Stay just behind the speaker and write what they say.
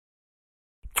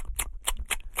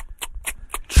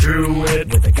Chew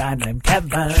it. With a guy named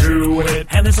Kevin. Chew it.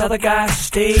 And this other guy,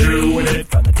 Steve. Chew it.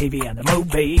 From the TV and the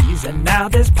movies. And now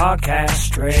this podcast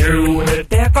straight. Chew it.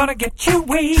 They're gonna get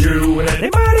chewy. Chew it.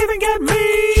 They might even get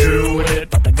me. Chew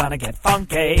it. But they're gonna get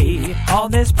funky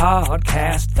on this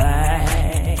podcast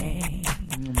thing.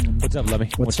 What's up,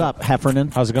 Lemmy? What's up, Heffernan?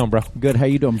 How's it going, bro? Good. How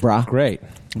you doing, brah? Great.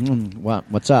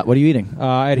 What's up? What are you eating?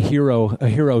 I had a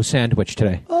hero sandwich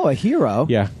today. Oh, a hero?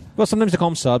 Yeah. Well, sometimes they call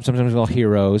them subs. Sometimes they call them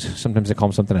heroes. Sometimes they call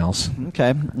them something else. Okay.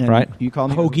 And right? You call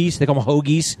them hoagies. They call them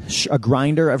hoagies. A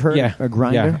grinder, I've heard. Yeah. A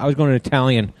grinder. Yeah. I was going to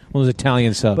Italian. One of those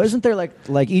Italian subs. But isn't there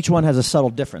like each one has a subtle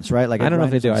difference, right? Like I don't know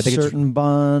if they do. I think it's a certain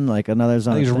bun, like another's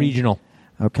on. I think it's regional.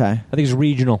 Okay. I think it's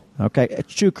regional. Okay.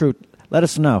 Chew Crew, let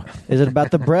us know. Is it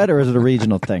about the bread or is it a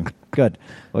regional thing? Good.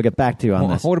 We'll get back to you on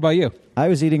this. What about you? I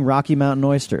was eating Rocky Mountain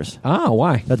oysters. Oh,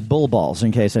 why? That's bull balls,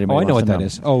 in case anybody I know wants what to that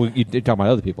is. Oh, you're talking about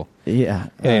other people. Yeah.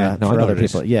 Yeah. No, I for know other what it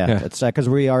is. people. Yeah. It's because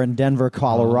we are in Denver,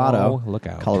 Colorado. Oh, look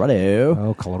out. Colorado.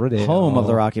 Oh, Colorado. Home of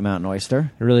the Rocky Mountain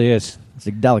oyster. It really is. It's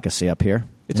a delicacy up here.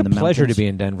 It's a pleasure to be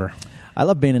in Denver. I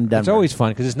love being in Denver. It's always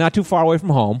fun because it's not too far away from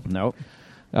home. Nope.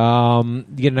 You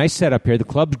get a nice setup here. The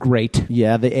club's great.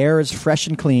 Yeah, the air is fresh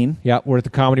and clean. Yeah, we're at the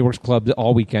Comedy Works Club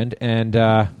all weekend, and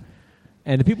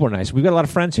the people are nice. We've got a lot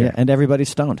of friends here. Yeah, and everybody's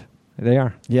stoned. They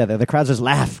are. Yeah, the crowds just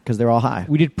laugh because they're all high.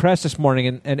 We did press this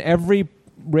morning, and every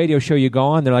radio show you go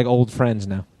on, they're like old friends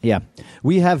now. Yeah.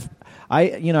 We have...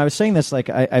 I was saying this, like,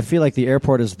 I feel like the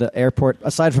airport is the airport,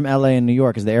 aside from L.A. and New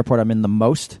York, is the airport I'm in the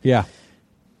most. Yeah.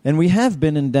 And we have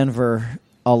been in Denver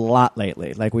a lot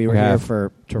lately. Like, we were here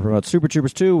to promote Super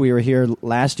Troopers 2. We were here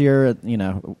last year.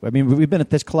 We've been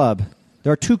at this club.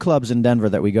 There are 2 clubs in Denver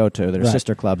that we go to. They're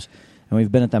sister clubs. And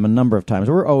we've been at them a number of times.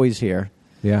 We're always here.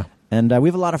 Yeah. And we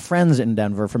have a lot of friends in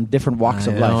Denver from different walks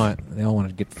of life. They all want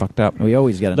to get fucked up. We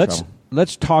always get in trouble.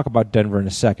 Let's talk about Denver in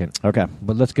a second. Okay.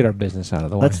 But let's get our business out of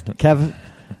the way. Kev,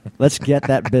 let's get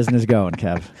that business going,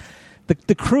 Kev.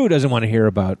 The crew doesn't want to hear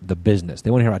about the business.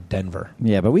 They want to hear about Denver.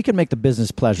 Yeah, but we can make the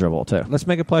business pleasurable, too. Let's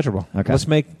make it pleasurable. Okay. Let's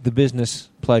make the business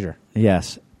pleasure.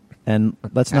 Yes. And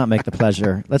let's not make the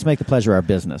pleasure. Let's make the pleasure our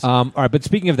business. All right, but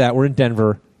speaking of that, we're in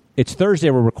Denver. It's Thursday.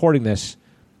 We're recording this.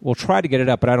 We'll try to get it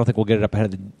up, but I don't think we'll get it up ahead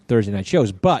of the Thursday night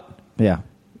shows. But yeah,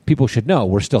 people should know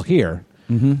we're still here.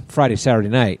 Mm-hmm. Friday, Saturday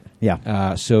night.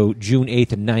 Yeah. So June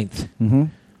 8th and 9th, mm-hmm.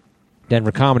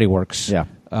 Denver Comedy Works. Yeah.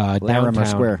 Downtown.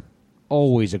 Square.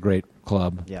 Always a great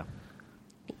club. Yeah.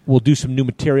 We'll do some new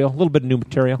material, a little bit of new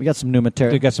material. We got some new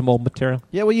material. We got some old material.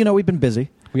 Yeah, well, we've been busy.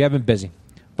 We have been busy.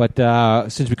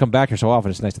 But since we come back here so often,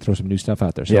 it's nice to throw some new stuff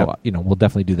out there. So, we'll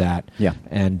definitely do that. Yeah.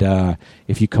 And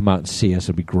if you come out and see us,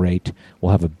 it'll be great.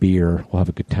 We'll have a beer. We'll have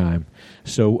a good time.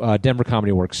 So Denver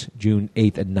Comedy Works, June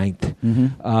 8th and 9th.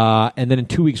 Mm-hmm. And then in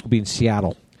 2 weeks, we'll be in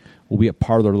Seattle. We'll be at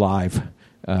Parlor Live,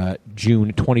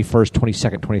 June 21st,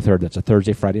 22nd, 23rd. That's a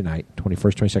Thursday, Friday night,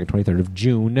 21st, 22nd, 23rd of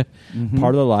June. Mm-hmm.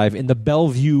 Parlor Live in the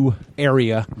Bellevue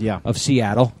area of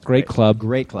Seattle. Great club.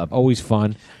 Great club. Always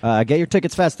fun. Get your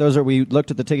tickets fast. We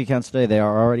looked at the ticket counts today. They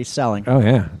are already selling. Oh,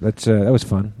 yeah. That was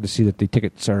fun to see that the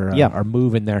tickets are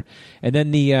moving there. And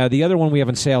then the other one we have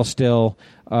on sale still,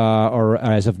 or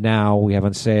as of now, we have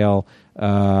on sale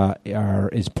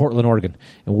is Portland, Oregon,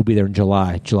 and we'll be there in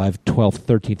July 12th,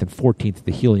 13th, and 14th at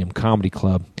the Helium Comedy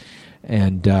Club,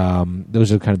 and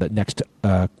those are kind of the next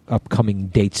upcoming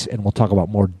dates, and we'll talk about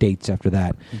more dates after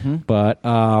that. Mm-hmm. But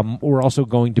we're also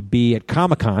going to be at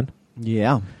Comic-Con.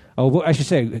 Yeah. Oh, well, I should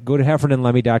say, go to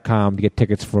heffernanlemmy.com to get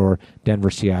tickets for Denver,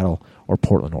 Seattle, or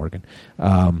Portland, Oregon.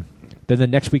 Then the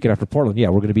next weekend after Portland, we're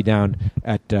going to be down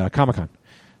at Comic-Con.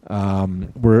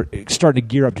 We're starting to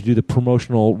gear up to do the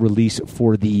promotional release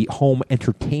for the home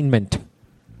entertainment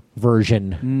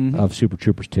version of Super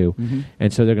Troopers 2. Mm-hmm.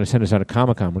 And so they're going to send us out to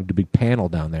Comic-Con. We're going to do a big panel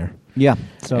down there. Yeah.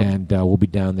 And we'll be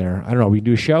down there. I don't know. We can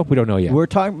do a show? We don't know yet. We're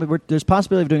talking. There's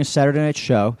possibility of doing a Saturday night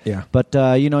show. Yeah. But,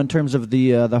 in terms of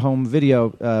the home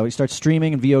video, we start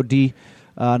streaming in VOD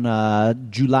on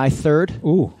July 3rd.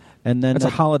 Ooh. And then that's a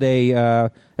holiday.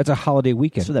 That's a holiday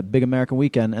weekend. So that big American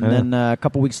weekend, and then a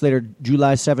couple weeks later,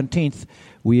 July 17th,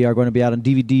 we are going to be out on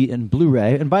DVD and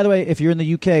Blu-ray. And by the way, if you're in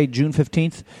the UK, June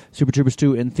 15th, Super Troopers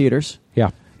 2 in theaters.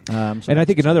 Yeah. And I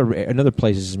think in other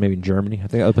places, maybe in Germany. I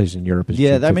think other places in Europe.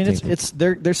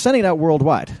 They're sending it out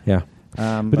worldwide. Yeah.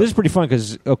 But this is pretty fun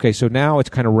because so now it's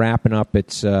kind of wrapping up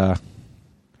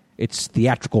its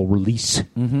theatrical release,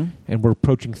 and we're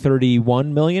approaching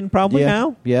 31 million probably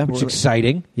now. Yeah, which is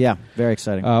exciting. Yeah, very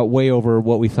exciting. Way over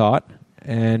what we thought,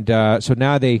 and so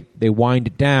now they wind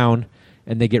it down,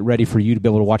 and they get ready for you to be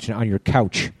able to watch it on your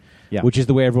couch, which is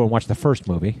the way everyone watched the first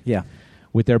movie. Yeah,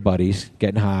 with their buddies,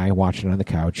 getting high, watching it on the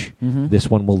couch. Mm-hmm. This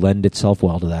one will lend itself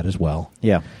well to that as well.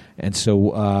 Yeah, and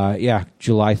so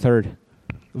July 3rd.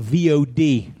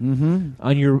 VOD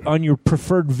on your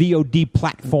preferred VOD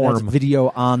platform. That's video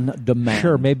on demand.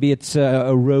 Sure, maybe it's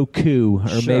a Roku,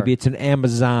 or maybe it's an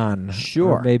Amazon.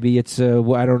 Sure, or maybe it's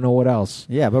I don't know what else.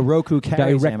 Yeah, but Roku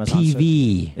carries Direct Amazon,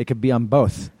 TV. So it could be on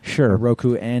both. Sure,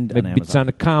 Roku and maybe on Amazon. it's on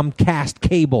a Comcast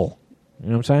cable. You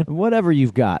know what I'm saying? Whatever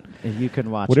you've got, you can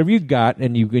watch. Whatever you've got,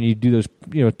 and you do those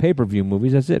pay-per-view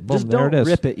movies. That's it. Boom, just there don't it is.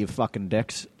 rip it, you fucking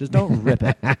dicks. Just don't rip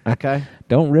it, okay?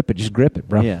 Don't rip it. Just grip it,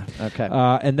 bro. Yeah, okay.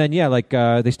 And then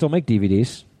they still make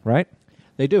DVDs, right?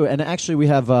 They do, and actually we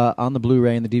have on the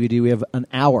Blu-ray and the DVD we have an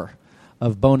hour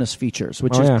of bonus features,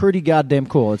 which is pretty goddamn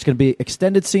cool. It's going to be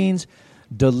extended scenes,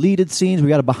 deleted scenes. We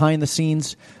got a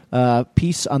behind-the-scenes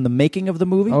piece on the making of the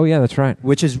movie. Oh yeah, that's right.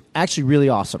 Which is actually really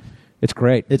awesome. It's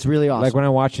great. It's really awesome. Like when I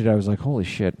watched it, I was like, holy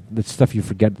shit. That's stuff you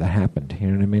forget that happened. You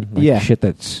know what I mean? Like shit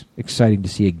that's exciting to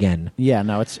see again. Yeah,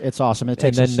 no, it's awesome. It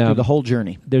takes us through the whole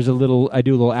journey. I do a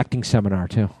little acting seminar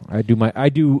too.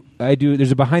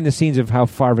 There's a behind the scenes of how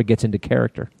Farva gets into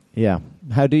character. Yeah.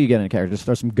 How do you get into character? Just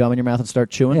throw some gum in your mouth and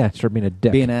start chewing? Yeah, start being a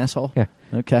dick. Be an asshole? Yeah.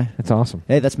 Okay. That's awesome.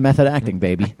 Hey, that's method acting,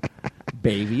 baby.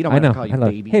 Baby. You don't want to call you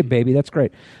baby. Hey, baby, that's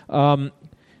great.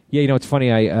 It's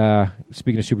funny.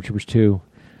 Speaking of Super Troopers 2,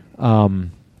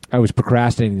 I was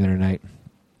procrastinating the other night.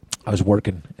 I was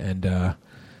working, and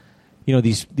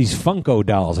these Funko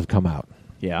dolls have come out.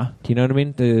 Yeah. Do you know what I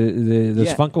mean?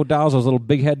 Those Funko dolls, those little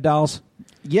big head dolls.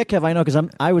 Yeah, Kev, I know, because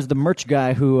I was the merch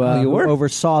guy who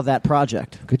oversaw that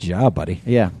project. Good job, buddy.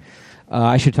 Yeah.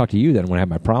 I should talk to you then when I had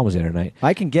my problems the other night.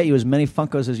 I can get you as many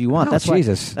Funkos as you want. Oh,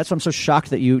 Jesus. That's why I'm so shocked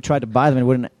that you tried to buy them and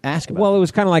wouldn't ask about them. Well, it was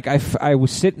kind of like I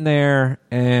was sitting there,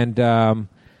 and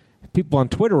people on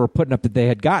Twitter were putting up that they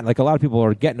had gotten. Like, a lot of people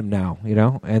are getting them now,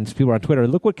 and people on Twitter,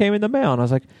 look what came in the mail. And I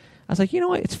was like, you know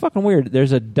what? It's fucking weird.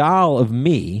 There's a doll of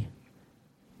me.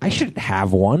 I should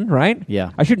have one, right?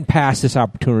 Yeah. I shouldn't pass this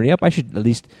opportunity up. I should at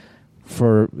least,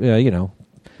 for,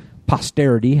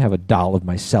 posterity, have a doll of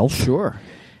myself. Sure.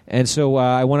 And so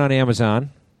I went on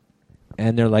Amazon,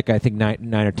 and they're like, I think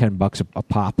 $9 or $10 a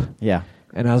pop. Yeah.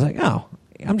 And I was like, oh,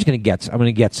 I'm just going to get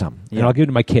some. Yeah. And I'll give it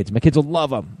to my kids. My kids will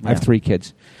love them. Yeah. I have 3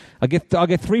 kids. I'll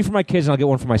get 3 for my kids, and I'll get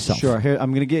 1 for myself. Sure. Here,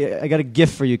 I got a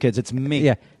gift for you kids. It's me.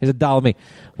 Yeah, it's a doll of me.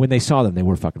 When they saw them, they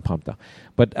were fucking pumped, though.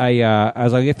 But I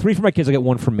was like, I get 3 for my kids, I'll get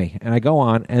 1 for me. And I go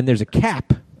on, and there's a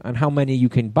cap on how many you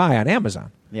can buy on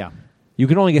Amazon. Yeah. You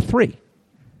can only get 3.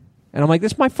 And I'm like,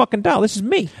 this is my fucking doll. This is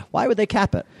me. Why would they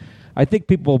cap it? I think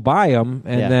people buy them,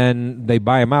 and then they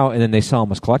buy them out, and then they sell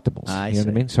them as collectibles. I see. What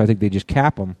I mean? So I think they just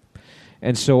cap them.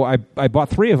 And so I bought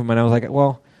 3 of them, and I was like,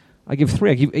 well, I give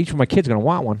 3. Each of my kids going to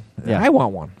want one. Yeah. I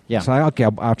want one. Yeah. So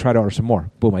I'll try to order some more.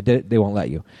 Boom, I did it. They won't let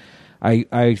you.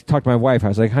 I talked to my wife. I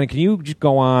was like, honey, can you just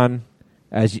go on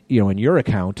as in your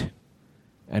account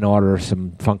and order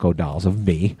some Funko dolls of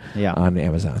me on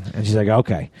Amazon? And she's like,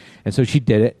 okay. And so she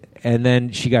did it. And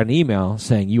then she got an email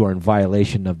saying you are in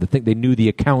violation of the thing. They knew the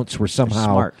accounts were somehow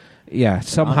smart. Yeah,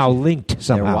 somehow linked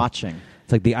somehow. They're watching.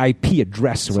 It's like the IP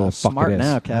address It's where all the fuck smart it is.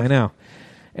 now, Kev. I know.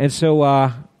 And so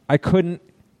I couldn't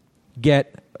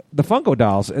get the Funko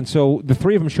dolls. And so the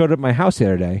 3 of them showed up at my house the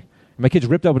other day. My kids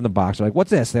ripped open the box. They're like, what's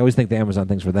this? They always think the Amazon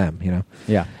thing's for them,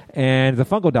 Yeah. And the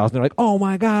Funko dolls, and they're like, oh,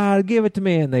 my God, give it to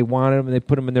me. And they wanted them, and they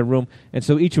put them in their room. And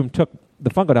so each of them took the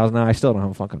Funko dolls. Now I still don't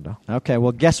have a Funko doll. Okay,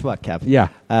 well, guess what, Kev? Yeah.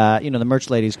 The merch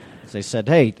ladies, they said,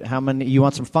 hey, how many, you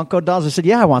want some Funko dolls? I said,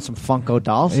 yeah, I want some Funko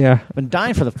dolls. Yeah. I've been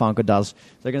dying for the Funko dolls.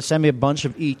 They're going to send me a bunch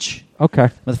of each. Okay.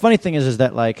 But the funny thing is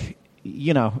that, like,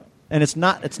 and it's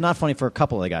not funny for a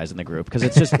couple of the guys in the group, because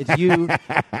it's you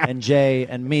and Jay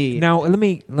and me. Now, let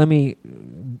me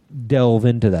delve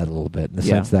into that a little bit, in the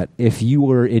sense that if you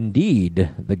were indeed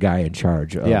the guy in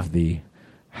charge of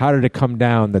how did it come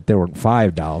down that there weren't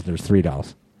 5 dolls, there's 3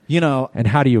 dolls? And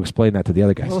how do you explain that to the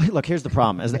other guys? Well, look, here's the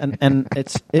problem,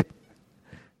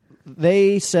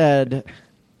 they said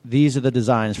these are the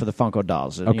designs for the Funko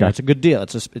dolls. Okay. It's a good deal.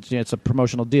 It's a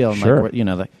promotional deal. And sure.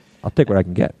 I'll take what I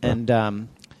can get. Bro. And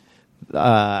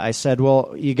I said,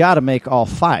 well, you got to make all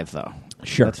 5, though.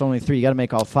 Sure. That's only 3. You got to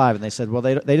make all 5. And they said, well,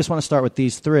 they just want to start with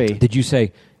these 3. Did you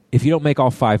say, if you don't make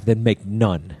all 5, then make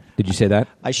none? Did you say that?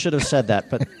 I should have said that,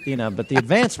 but but the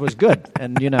advance was good,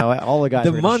 and all the guys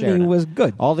were going to share in the money that. was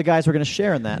good. All the guys were going to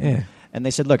share in that. Yeah. And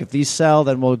they said, look, if these sell,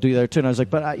 then we'll do there too. And I was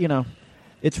like, but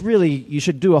it's really, you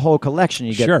should do a whole collection.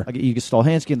 You get you get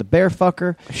Stolhansky in the bear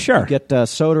fucker. Sure. You get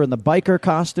Soder in the biker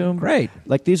costume. Great.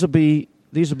 Like these will be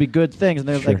good things. And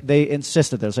they're like, they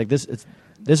insisted. They're like, this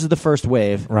is the first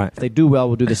wave. Right. If they do well,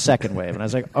 we'll do the second wave. And I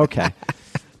was like, okay.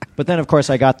 But then, of course,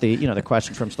 I got the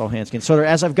question from Stolhansky and Soder,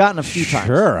 as I've gotten a few times.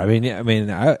 Sure.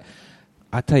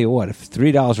 I tell you what, if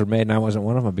 $3 were made and I wasn't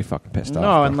one of them, I'd be fucking pissed off.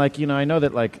 No, and I know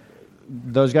that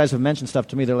those guys have mentioned stuff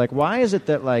to me. They're like, why is it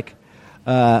that like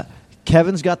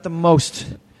Kevin's got the most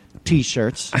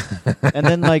T-shirts, and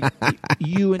then like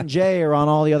you and Jay are on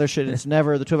all the other shit, and it's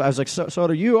never the two of us. I was like,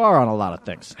 so you are on a lot of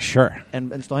things. Sure.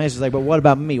 And Stolhansky's is like, but what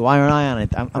about me? Why aren't I on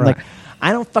it? I'm like,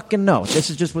 I don't fucking know.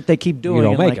 This is just what they keep doing. You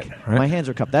don't make like, it, right? My hands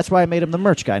are cupped. That's why I made him the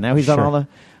merch guy. Now he's on all the...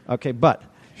 Okay, but...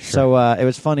 Sure. So it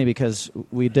was funny because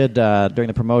we did, during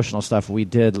the promotional stuff, we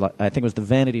did, I think it was the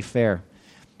Vanity Fair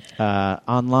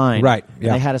online. Right, yeah.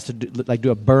 And they had us to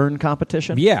do a burn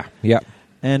competition. Yeah, yeah.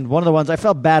 And one of the ones, I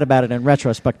felt bad about it in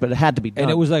retrospect, but it had to be done. And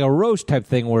it was like a roast type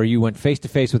thing where you went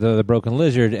face-to-face with the broken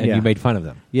lizard and you made fun of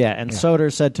them. Yeah, and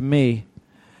Soder said to me,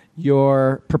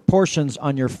 your proportions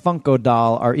on your Funko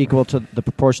doll are equal to the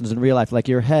proportions in real life. Like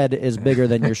your head is bigger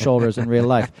than your shoulders in real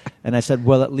life. And I said,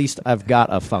 well, at least I've got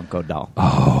a Funko doll.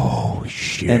 Oh,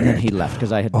 shit. And then he left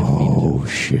because I had defeated him. Oh,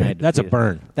 shit. That's a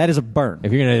burn. That is a burn.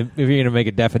 If you're gonna make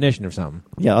a definition of something.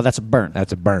 Yeah, that's a burn.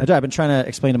 That's a burn. I've been trying to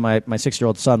explain to my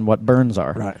 6-year-old son what burns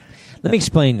are. Right. Let me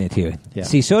explain it to you. Yeah.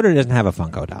 See, Soder doesn't have a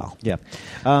Funko doll. Yeah.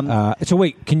 So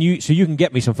wait, you can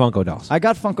get me some Funko dolls? I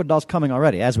got Funko dolls coming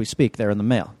already. As we speak, they're in the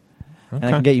mail. Okay. And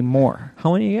I can get you more.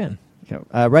 How many again?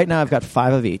 Right now, I've got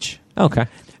 5 of each. Okay.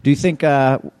 Do you think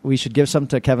we should give some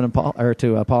to Kevin and Paul, or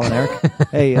to Paul and Eric?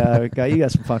 Hey, you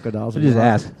got some Funko dolls. Just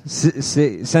ask.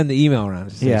 Send the email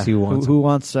around. See who wants. Who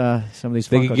wants some of these Funko dolls?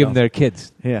 They can give them their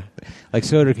kids. Yeah. Like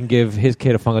Soder can give his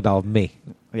kid a Funko doll of me.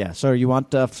 Yeah. So you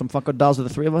want some Funko dolls of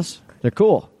the 3 of us? They're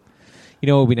cool. You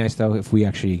know what would be nice, though, if we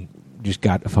actually just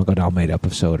got a Funko doll made up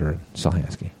of Soder and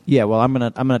Stolhansky. Yeah, well, I'm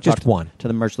gonna just talk one to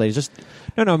the merch ladies. Just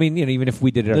I mean, even if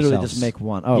we did it literally ourselves, just make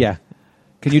one. Oh, yeah.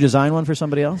 Can you design one for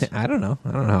somebody else? I don't know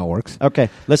how it works. Okay,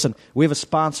 listen, we have a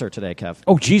sponsor today, Kev.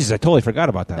 Oh, Jesus, I totally forgot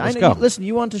about that. Let's go. Listen,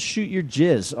 you want to shoot your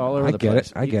jizz all over the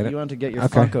place. I get it. You want to get your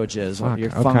Funko jizz, your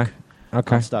funk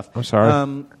stuff. I'm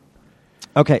sorry.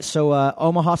 Okay, so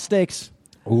Omaha Steaks.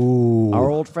 Ooh, our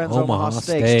old friends Omaha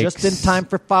Steaks. Just in time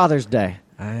for Father's Day.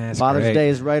 That's Father's great. Day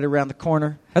is right around the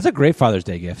corner. That's a great Father's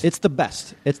Day gift. It's the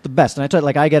best. It's the best. And I tell you,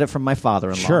 I get it from my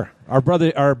father-in-law. Sure. Our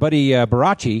buddy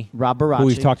Barachi, Rob Barachi, who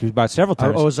we've talked to about several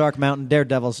times. Our Ozark Mountain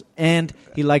Daredevils. And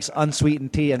he likes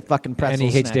unsweetened tea and fucking pretzel And he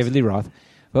hates snacks. David Lee Roth.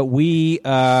 But he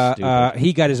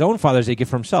got his own Father's Day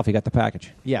gift for himself. He got the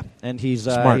package. Yeah, and he's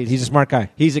smart. He's a smart guy.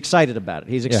 He's excited about it.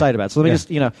 He's excited about it. So let me just,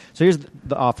 so here's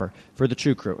the offer for the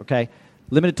Chew Crew, okay?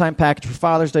 Limited time package for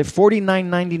Father's Day,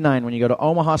 $49.99 when you go to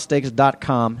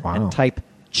omahasteaks.com and type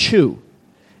CHEW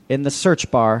in the search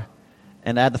bar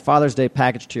and add the Father's Day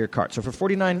package to your cart. So for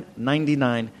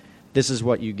 $49.99, this is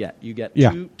what you get. You get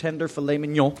 2 tender filet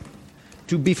mignon,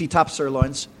 2 beefy top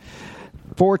sirloins,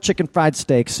 4 chicken fried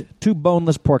steaks, 2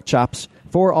 boneless pork chops,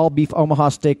 4 all-beef Omaha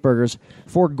steak burgers,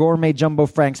 4 gourmet jumbo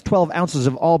franks, 12 ounces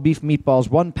of all-beef meatballs,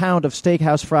 1 pound of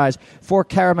steakhouse fries, 4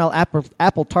 caramel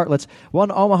apple tartlets, 1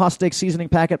 Omaha steak seasoning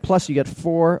packet, plus you get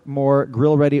 4 more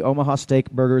grill-ready Omaha steak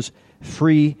burgers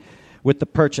free with the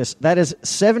purchase. That is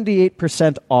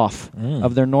 78% off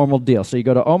of their normal deal. So you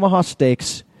go to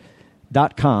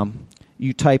omahasteaks.com,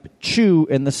 you type CHEW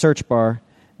in the search bar,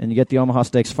 and you get the Omaha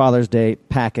Steaks Father's Day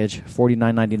package,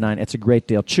 $49.99. It's a great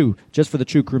deal. Chew, just for the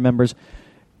Chew Crew members.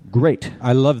 Great.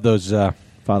 I love those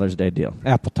Father's Day deal.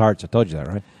 Apple tarts. I told you that,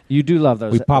 right? You do love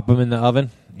those. We pop them in the oven.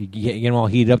 You get them all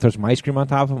heated up. Throw some ice cream on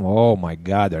top of them. Oh, my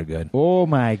God, they're good. Oh,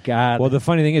 my God. Well, the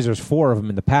funny thing is there's 4 of them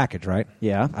in the package, right?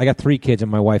 Yeah. I got 3 kids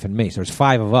and my wife and me, so there's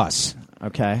 5 of us.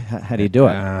 Okay. How do you do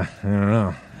it? I don't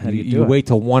know. How do you do it? You wait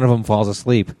till one of them falls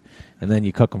asleep, and then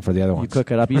you cook them for the other ones. You cook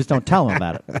it up. You just don't tell them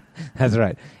about it. That's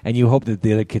right. And you hope that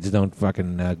the other kids don't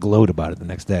fucking gloat about it the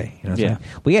next day. You know what I'm saying?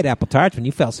 We had apple tarts when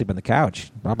you fell asleep on the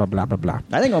couch. Blah, blah, blah, blah, blah.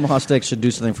 I think Omaha Steaks should do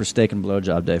something for Steak and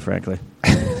Blowjob Day, frankly.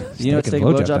 You know what Steak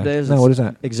and Blowjob Day is? No, what is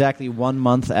that? Exactly 1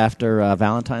 month after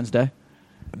Valentine's Day.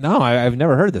 No, I've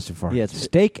never heard this before. Yeah,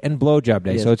 Steak and Blowjob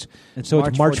Day. Yeah, it's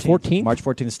March 14th? March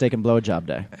 14th is Steak and Blowjob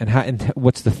Day. And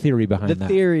what's the theory behind that? The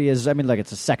theory is,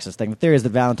 it's a sexist thing. The theory is that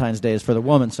Valentine's Day is for the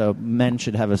woman, so men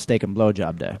should have a Steak and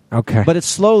Blowjob Day. Okay. But it's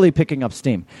slowly picking up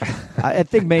steam. I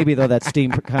think maybe, though, that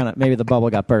steam maybe the bubble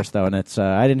got burst, though, and it's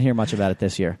I didn't hear much about it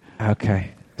this year.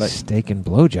 Okay. But Steak and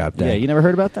Blowjob Day. Yeah, you never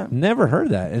heard about that? Never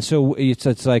heard that. And so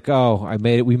it's like,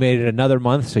 we made it another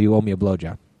month, so you owe me a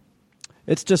blowjob.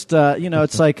 It's just,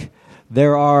 it's like...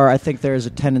 I think there's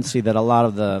a tendency that a lot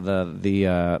of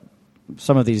the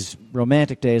some of these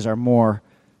romantic days are more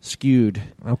skewed.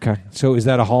 Okay. So is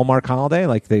that a Hallmark holiday?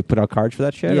 Like they put out cards for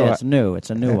that shit? Yeah, it's new.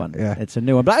 It's a new one. Yeah. It's a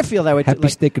new one. But I feel that way. Happy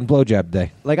Steak and Blowjob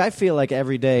Day. Like I feel like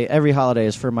every day, every holiday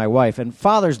is for my wife, and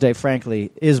Father's Day,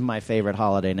 frankly, is my favorite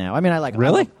holiday now. I mean, I like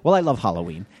really. I love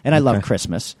Halloween and I love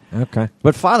Christmas. Okay.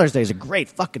 But Father's Day is a great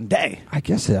fucking day. I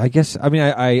guess. I mean,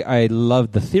 I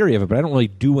love the theory of it, but I don't really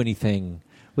do anything.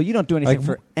 Well, you don't do anything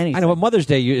for anything. I know, but Mother's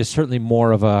Day is certainly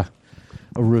more of a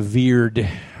revered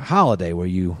holiday where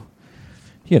you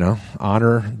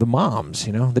honor the moms.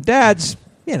 The dads,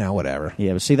 whatever.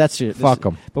 Yeah, but see, that's your... Fuck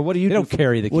them. But what do you They do? don't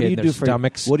carry the kid in their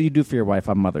stomachs. What do you do for your wife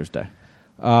on Mother's Day?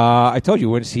 I told you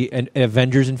we went to see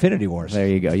Avengers Infinity Wars. There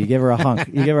you go. You give her a hunk.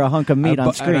 You give her a hunk of meat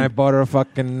on screen. And I bought her a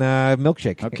fucking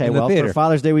milkshake. Okay, in the theater. for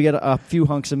Father's Day, we get a few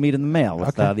hunks of meat in the mail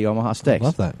with the Omaha Steaks.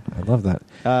 I love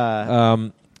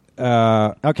that.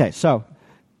 Okay, so...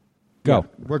 Go.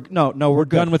 Yeah, we're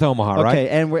done with Omaha, right? Okay,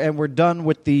 and we're done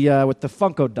with the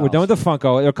Funko dolls. We're done with the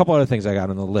Funko. There are a couple other things I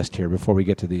got on the list here before we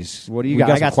get to these. What do you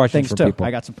got? I got some things too. People. I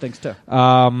got some things too.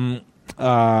 By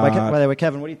the way,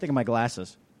 Kevin, what do you think of my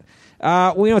glasses?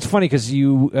 Well, it's funny because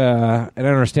you and I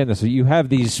don't understand this. You have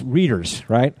these readers,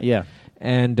 right? Yeah.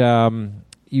 And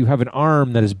you have an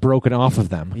arm that is broken off of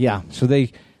them. Yeah. So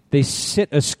they sit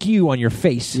askew on your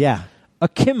face. Yeah.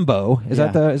 Akimbo. Is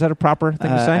that a proper thing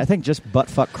to say? I think just butt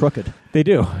fuck crooked. They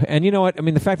do. And you know what? I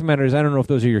mean, the fact of the matter is I don't know if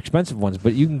those are your expensive ones,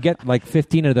 but you can get like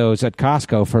 15 of those at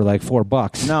Costco for like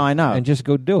 $4. No, I know. And just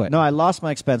go do it. No, I lost my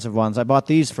expensive ones. I bought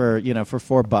these for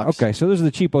 $4. Okay, so those are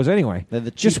the cheapos anyway. They're the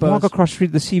cheapos. Just walk across the street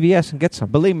to the CVS and get some.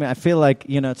 Believe me, I feel like,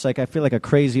 I feel like a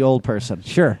crazy old person.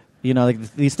 Sure.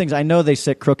 Like these things, I know they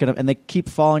sit crooked and they keep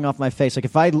falling off my face. Like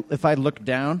if I look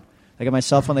down, like at my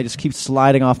cell phone, they just keep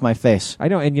sliding off my face. I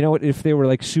know, and you know what? If they were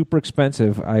like super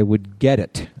expensive, I would get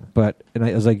it. And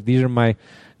I was like, these are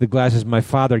the glasses my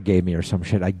father gave me or some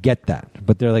shit. I get that,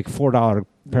 but they're like $4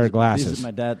 pair of glasses. These are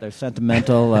my dad. They're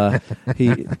sentimental.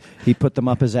 He put them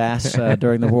up his ass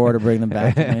during the war to bring them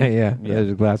back to me. yeah,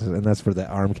 those glasses, and that's where the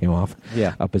arm came off.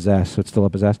 Yeah, up his ass. So it's still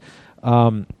up his ass.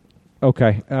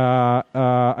 Okay, I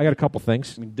got a couple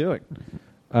things. Do it.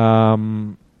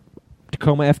 Tacoma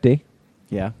FD.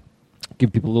 Yeah.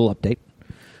 Give people a little update.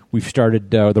 We've started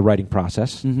the writing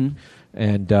process,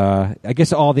 and I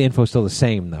guess all the info is still the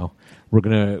same though.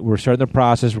 We're starting the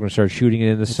process. We're going to start shooting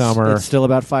it in the summer. It's still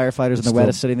about firefighters in the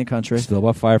wettest city in the country. Still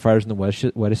about firefighters in the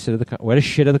wettest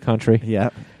shit of the country.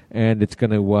 Yeah, and it's going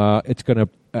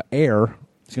to air.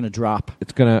 It's going to drop.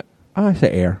 It's going to. I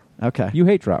say air. Okay. You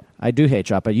hate drop. I do hate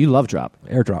drop, but you love drop.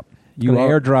 Airdrop. You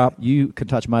airdrop. You can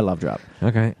touch my love drop.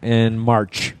 Okay. In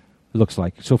March, it looks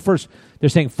like. So they're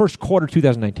saying first quarter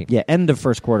 2019. Yeah, end of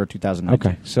first quarter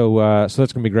 2019. Okay. So that's going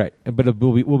to be great. But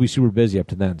we'll be super busy up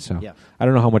to then. So yeah. I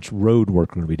don't know how much road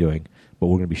work we're going to be doing, but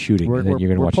we're going to be shooting. And then you're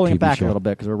going to watch pulling a TV it back show. a little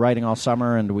bit because we're writing all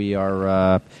summer and we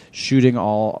are shooting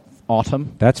all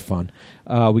autumn. That's fun.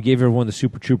 We gave everyone the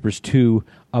Super Troopers 2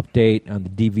 update on the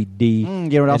DVD and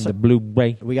the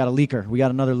Blu-ray. We got a leaker. We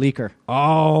got another leaker.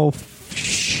 Oh,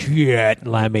 shit,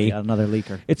 Lemmy. We got another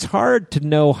leaker. It's hard to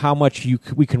know how much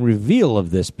we can reveal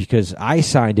of this because I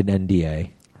signed an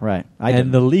NDA. Right.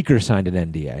 And the leaker signed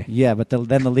an NDA. Yeah, but then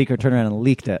the leaker turned around and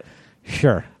leaked it.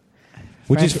 Sure.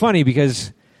 Which is funny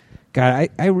because, God,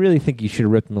 I really think you should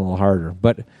have ripped him a little harder.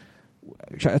 But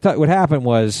I thought what happened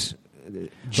was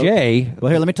Jay...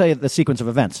 Well, here, let me tell you the sequence of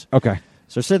events. Okay.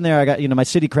 So sitting there, I got my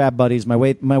city crab buddies, my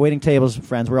waiting tables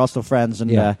friends. We're all still friends,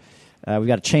 and we got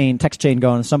a text chain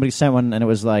going. And somebody sent one, and it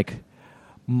was like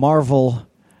Marvel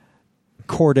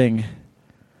courting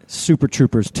Super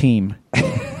Troopers team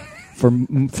for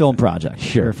film project,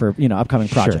 sure, for upcoming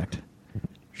project.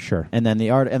 Sure. And then the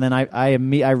art, and then I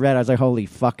read. I was like, holy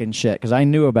fucking shit, because I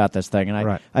knew about this thing,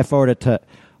 and I forwarded it to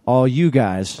all you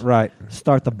guys. Right.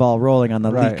 Start the ball rolling on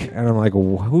the leak. And I'm like,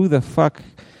 who the fuck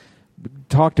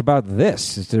talked about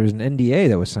this? There's an NDA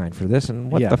that was signed for this,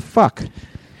 and what the fuck?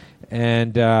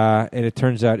 And it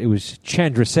turns out it was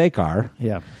Chandrasekhar,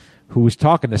 who was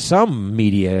talking to some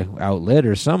media outlet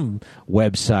or some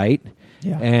website,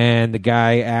 and the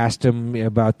guy asked him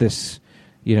about this,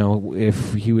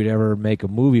 if he would ever make a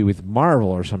movie with Marvel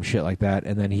or some shit like that,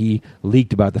 and then he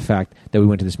leaked about the fact that we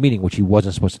went to this meeting, which he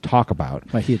wasn't supposed to talk about.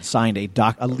 But he had signed a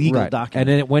legal document, and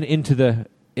then it went into the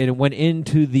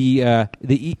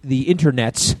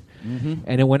internets,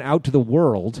 and it went out to the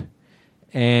world,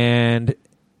 and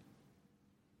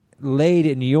laid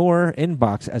in your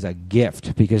inbox as a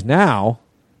gift because now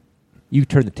you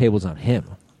turn the tables on him.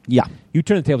 Yeah, you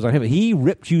turn the tables on him. He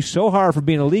ripped you so hard for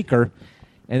being a leaker.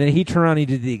 And then he turned around and he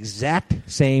did the exact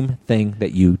same thing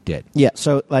that you did. Yeah,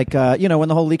 so when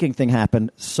the whole leaking thing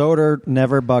happened, Soder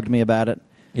never bugged me about it.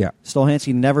 Yeah.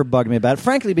 Stolhansky never bugged me about it,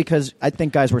 frankly, because I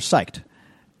think guys were psyched.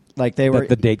 like they were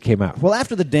the date came out. Well,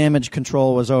 after the damage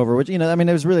control was over, which it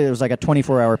was like a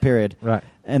 24-hour period, right?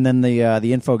 And then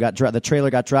the info got dropped, the trailer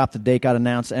got dropped, the date got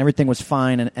announced, and everything was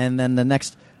fine. And then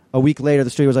a week later, the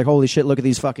studio was like, "Holy shit! Look at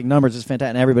these fucking numbers! It's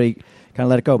fantastic!" And everybody kind of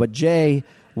let it go. But Jay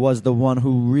was the one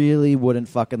who really wouldn't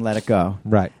fucking let it go,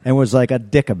 right? And was like a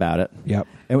dick about it. Yep.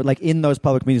 And would, like in those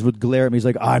public meetings, would glare at me. He's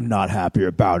like, "I'm not happy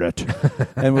about it,"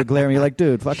 and would glare at me like,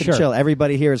 "Dude, fucking chill.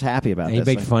 Everybody here is happy about and this."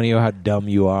 He made fun of you how dumb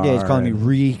you are. Yeah, he's calling me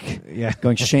reek. Yeah,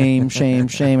 going shame, shame,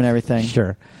 shame, and everything.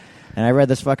 Sure. And I read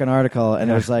this fucking article, and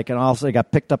it was like, and also it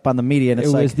got picked up on the media, and it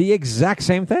was the exact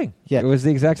same thing. Yeah, it was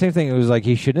the exact same thing. It was like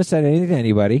he shouldn't have said anything to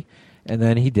anybody. And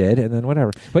then he did, and then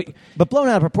whatever. But blown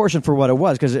out of proportion for what it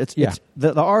was, because it's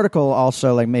the article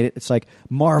also like made it. It's like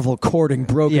Marvel courting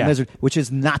broken lizard, which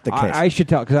is not the case. I should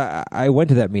tell, because I went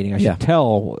to that meeting. I should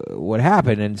tell what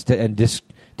happened and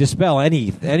dispel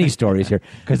any stories here,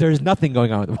 because there's nothing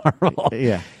going on with Marvel.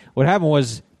 Yeah. What happened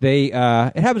was it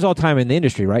happens all the time in the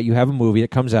industry, right? You have a movie that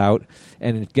comes out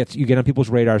and you get on people's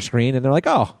radar screen, and they're like,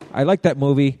 "Oh, I like that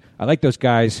movie. I like those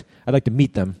guys. I'd like to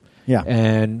meet them." Yeah,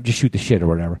 and just shoot the shit or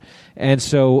whatever. And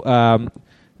so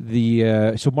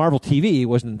so Marvel TV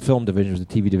wasn't film division; it was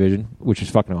the TV division, which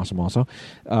was fucking awesome. Also,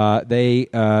 they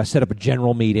set up a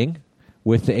general meeting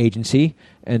with the agency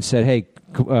and said, "Hey,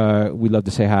 we'd love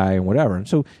to say hi and whatever." And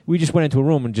so we just went into a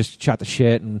room and just shot the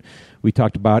shit, and we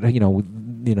talked about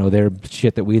their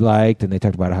shit that we liked, and they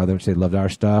talked about how they loved our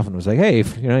stuff, and it was like, "Hey,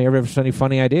 if you ever have any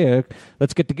funny idea,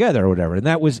 let's get together or whatever." And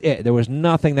that was it. There was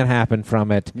nothing that happened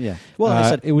from it. Yeah. Well, I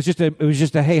said it was just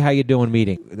a hey, how you doing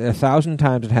meeting. 1,000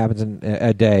 times it happens in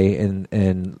a day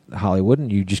in Hollywood,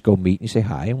 and you just go meet and you say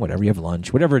hi and whatever, you have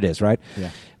lunch, whatever it is, right?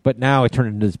 Yeah. But now it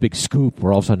turned into this big scoop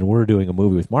where all of a sudden we're doing a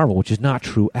movie with Marvel, which is not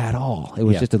true at all. It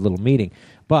was just a little meeting.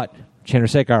 But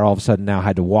Chandrasekhar all of a sudden now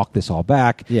had to walk this all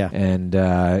back,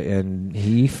 and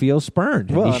he feels spurned.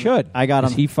 Well, he should.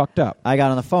 He fucked up. I got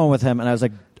on the phone with him, and I was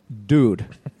like, "Dude,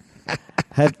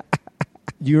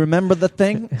 you remember the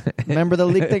thing? Remember the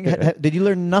leak thing? Did you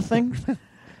learn nothing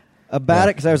about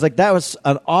it?" Because I was like, that was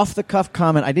an off-the-cuff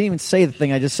comment. I didn't even say the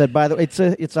thing. I just said, "By the way,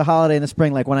 it's a holiday in the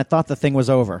spring, like when I thought the thing was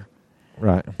over."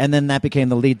 Right. And then that became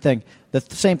the lead thing. The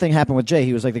same thing happened with Jay.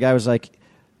 He was like, the guy was like,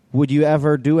 "Would you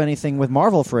ever do anything with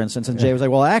Marvel, for instance?" And Jay was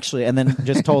like, "Well, actually," and then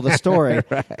just told the story.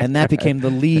 Right. And that became the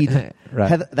lead.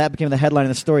 Right. That became the headline of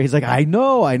the story. He's like, I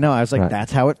know. I was like,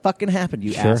 That's how it fucking happened,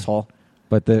 you asshole.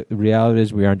 But the reality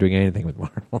is we aren't doing anything with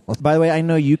Marvel. By the way, I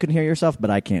know you can hear yourself, but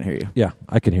I can't hear you. Yeah,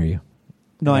 I can hear you.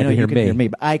 No, I know you can hear me,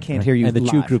 but I can't hear you live. And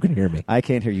the Chew Crew can hear me. I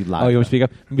can't hear you live. Oh, you want to speak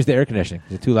up? Maybe it's the air conditioning.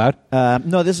 Is it too loud?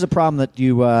 No, this is a problem that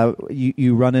you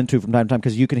run into from time to time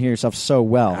because you can hear yourself so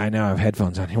well. I know. I have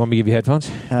headphones on. You want me to give you headphones?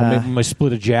 I'm going to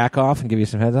split a jack off and give you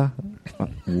some heads off?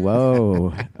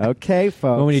 Whoa. Okay,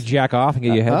 folks. Want me to jack off and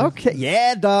give you heads? Okay.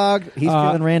 Yeah, dog. He's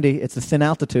feeling Randy. It's the thin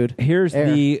altitude. Here's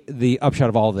the upshot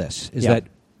of all of this, is that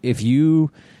if you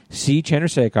see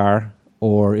Chandrasekhar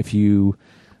or if you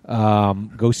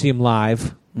go see him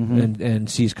live and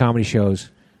see his comedy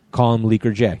shows, call him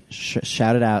Leaker J.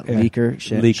 Shout it out. Yeah. Leaker.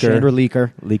 Chandra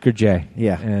Leaker. Leaker J.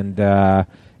 Yeah.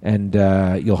 And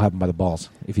you'll have him by the balls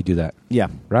if you do that. Yeah.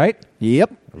 Right?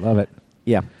 Yep. I love it.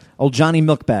 Yeah. Old Johnny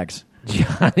Milkbags.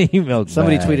 Johnny Milkbags.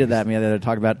 Somebody tweeted that me the other day,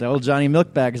 talking about the old Johnny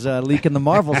Milkbags leaking the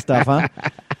Marvel stuff, huh?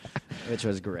 Which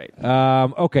was great.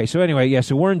 Okay, so anyway,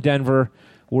 so we're in Denver.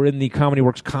 We're in the Comedy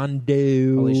Works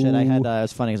condo. Holy shit! I had it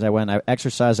was funny because I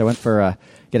exercised. I went for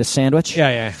get a sandwich.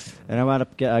 Yeah. And I wound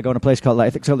up going to a place called the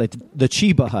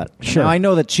Chiba Hut. Sure. Now, I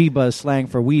know that Chiba is slang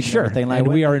for weed. Sure. And everything. And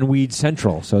we are in Weed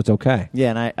Central, so it's okay.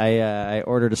 Yeah, and I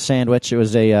ordered a sandwich. It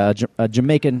was a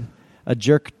Jamaican, a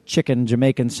jerk chicken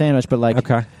Jamaican sandwich, but like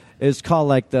it's called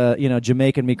like the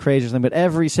Jamaican Me Crazy or something. But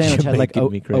every sandwich had like a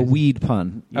weed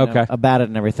pun, about it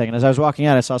and everything. And as I was walking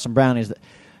out, I saw some brownies that.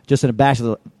 Just in a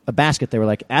basket, they were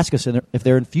like, "Ask us if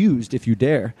they're infused, if you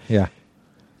dare." Yeah.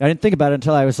 I didn't think about it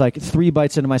until I was like 3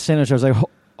 bites into my sandwich. I was like,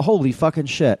 "Holy fucking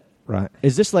shit!" Right?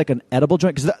 Is this like an edible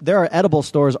joint? Because there are edible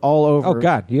stores all over. Oh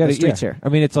God, you got the streets here. I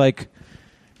mean, it's like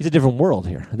it's a different world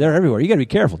here. They're everywhere. You got to be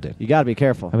careful, dude. You got to be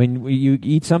careful. I mean, you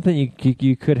eat something,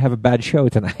 you could have a bad show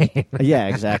tonight. Yeah,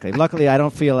 exactly. Luckily, I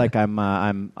don't feel like I'm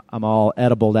all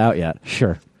edibled out yet.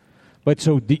 Sure. But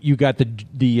so you got the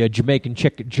Jamaican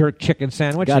jerk chicken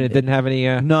sandwich, and it didn't have any...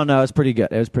 No, it was pretty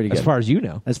good. It was pretty good. As far as you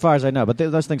know. As far as I know. But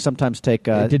those things sometimes take...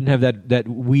 it didn't have that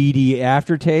weedy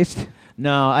aftertaste?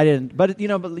 No, I didn't. But, but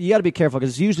you got to be careful,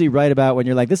 because it's usually right about when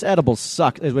you're like, this edible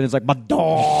sucks, is when it's like,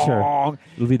 badong! Sure.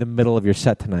 It'll be the middle of your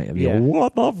set tonight. You'll be like,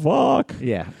 what the fuck?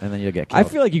 Yeah, and then you'll get killed. I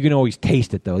feel like you can always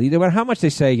taste it, though. No matter how much they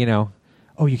say,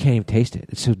 oh, you can't even taste it.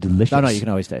 It's so delicious. No, you can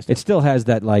always taste it. It still has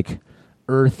that, like,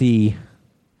 earthy...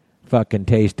 fucking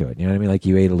taste to it. You know what I mean? Like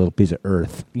you ate a little piece of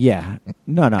earth. Yeah.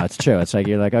 No, it's true. It's like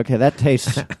you're like, okay, that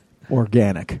tastes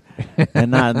organic, and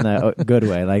not in the good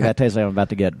way. Like that tastes like I'm about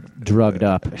to get drugged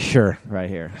up. Sure. Right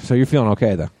here. So you're feeling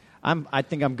okay though? I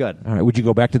think I'm good. All right. Would you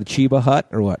go back to the Chiba Hut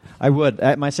or what? I would.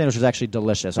 My sandwich was actually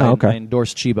delicious. Oh, okay. I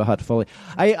endorse Chiba Hut fully.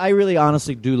 I really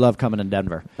honestly do love coming in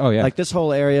Denver. Oh, yeah. Like this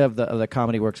whole area of the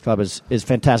Comedy Works Club is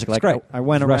fantastic. It's like great. I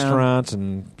went There's around restaurants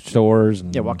and stores.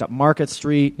 And walked up Market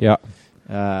Street. Yeah.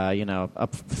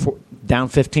 Up down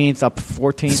 15th, up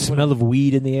 14th. The smell of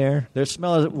weed in the air. There's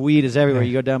smell of weed is everywhere.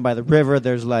 You go down by the river.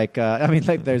 There's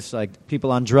there's like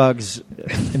people on drugs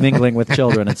mingling with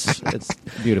children. It's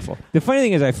beautiful. The funny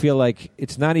thing is, I feel like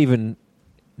it's not even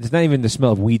the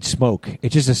smell of weed smoke.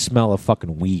 It's just a smell of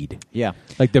fucking weed. Yeah.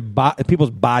 Like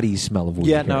people's bodies smell of weed.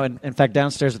 Yeah, no, in fact,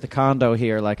 downstairs at the condo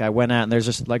here, like I went out and there's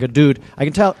just like a dude. I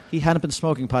can tell he hadn't been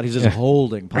smoking pot. He's just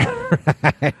holding pot.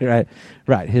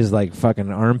 Right. His like fucking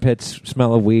armpits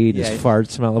smell of weed. Yeah, his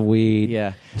farts smell of weed.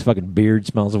 Yeah. His fucking beard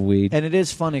smells of weed. And it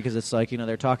is funny because it's like,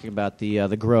 they're talking about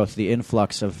the growth, the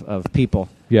influx of people.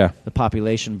 Yeah. The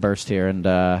population burst here and...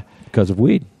 because of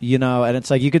weed. And it's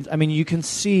like you can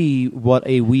see what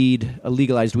a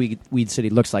legalized weed city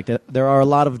looks like. There are a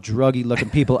lot of druggy-looking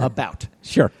people about.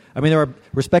 Sure. I mean, there are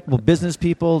respectable business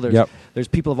people. There's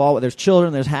people of all. There's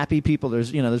children. There's happy people.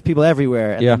 There's people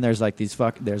everywhere. And then there's like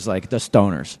there's like the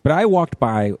stoners. But I walked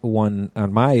by one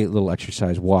on my little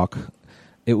exercise walk.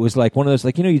 It was like one of those,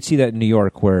 like, you'd see that in New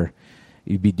York where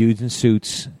you'd be dudes in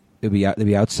suits. They'd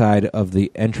be outside of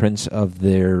the entrance of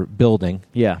their building.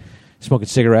 Yeah. Smoking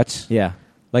cigarettes. Yeah.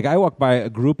 Like I walked by a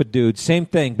group of dudes, same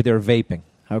thing, but they were vaping.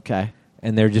 Okay.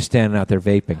 And they're just standing out there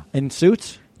vaping. In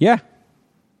suits? Yeah.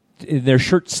 In their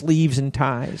shirt sleeves and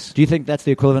ties. Do you think that's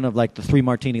the equivalent of like the 3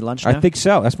 martini lunch now? I think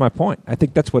so. That's my point. I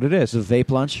think that's what it is. It's a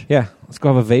vape lunch? Yeah. Let's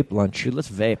go have a vape lunch. Dude, let's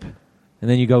vape. And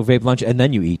then you go vape lunch and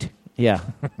then you eat. Yeah.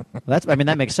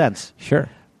 That makes sense. Sure.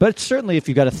 But certainly, if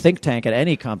you've got a think tank at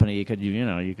any company, you could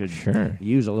sure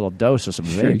use a little dose of some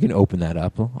vape. Sure, you can open that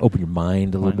up. Open your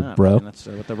mind a Why little not? bit, bro. I mean, that's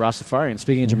what the Rastafarians.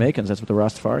 Speaking of Jamaicans, that's what the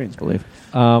Rastafarians believe.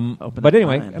 But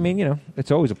anyway, I mean,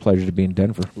 it's always a pleasure to be in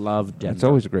Denver. Love Denver. It's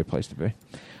always a great place to be.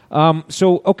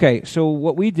 So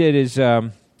what we did is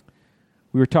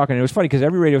we were talking. It was funny because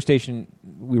every radio station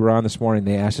we were on this morning,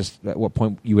 they asked us at what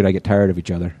point you would I get tired of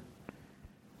each other.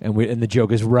 And the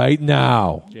joke is right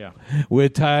now. Yeah. We're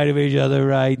tired of each other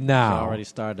right now. It's already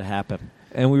started to happen.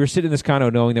 And we were sitting in this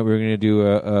condo knowing that we were going to do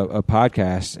a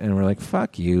podcast, and we're like,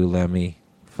 fuck you, Lemmy.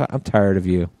 I'm tired of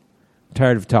you. I'm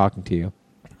tired of talking to you.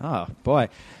 Oh, boy.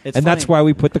 That's why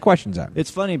we put the questions out.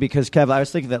 It's funny because, Kev, I was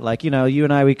thinking that, like, you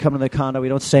and I, we come to the condo, we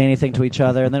don't say anything to each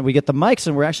other, and then we get the mics,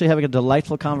 and we're actually having a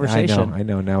delightful conversation. I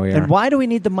know, now we are. And why do we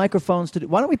need the microphones to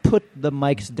why don't we put the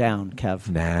mics down, Kev?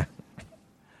 Nah.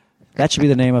 That should be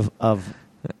the name of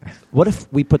what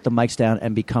if we put the mics down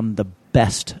and become the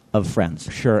best of friends?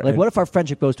 Sure. Like, what if our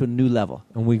friendship goes to a new level?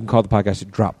 And we can call the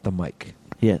podcast Drop the Mic.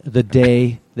 Yeah, the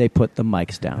day they put the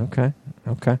mics down.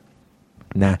 Okay.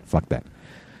 Nah, fuck that.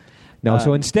 No,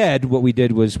 so instead, what we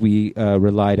did was we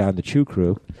relied on the Chew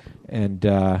Crew and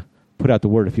put out the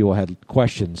word if people had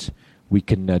questions. We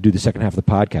can do the second half of the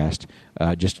podcast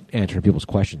just answering people's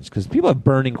questions. Because people have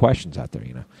burning questions out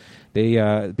there,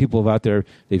 People out there,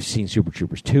 they've seen Super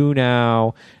Troopers 2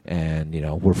 now, and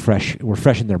we're fresh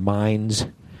in their minds,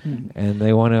 and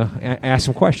they want to ask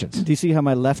some questions. Do you see how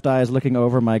my left eye is looking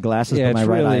over my glasses, but my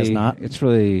right eye is not? It's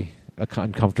really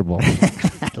uncomfortable.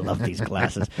 I love these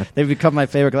glasses. They've become my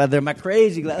favorite glasses. They're my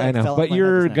crazy glasses. I know, but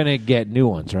you're gonna get new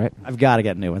ones, right? I've got to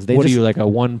get new ones. What are you, like a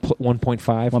 1.5?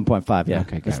 1.5, yeah.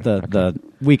 Okay, it's the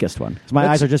weakest one. So my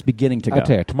eyes are just beginning to go. I'll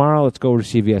tell you, tomorrow let's go to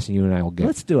CVS and you and I will get...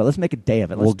 Let's do it. Let's make a day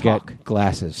of it. We'll get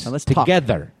glasses. And let's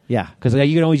together. Talk. Yeah. Because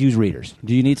you can always use readers.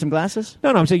 Do you need some glasses?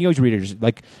 No, I'm saying you always readers.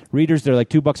 Like, readers, they're like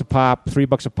 $2 a pop,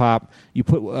 $3 a pop. You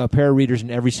put a pair of readers in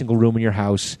every single room in your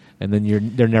house, and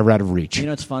then they're never out of reach. You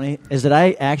know what's funny? Is that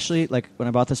I actually, like, when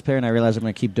I bought this pair and I realized I'm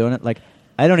going to keep doing it, like,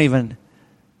 I don't even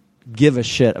give a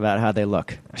shit about how they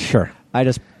look. Sure. I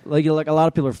just... Like a lot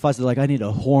of people are fussy. Like, I need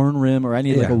a horn rim, or I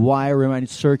need like a wire rim. I need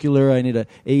circular. I need a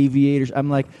aviator. I'm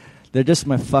like, they're just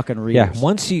my fucking readers.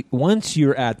 Yeah. Once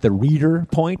you're at the reader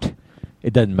point,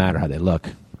 it doesn't matter how they look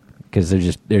because they're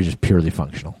just purely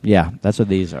functional. Yeah, that's what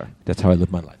these are. That's how I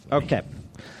live my life. Okay.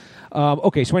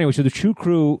 Okay. So anyway, the Chew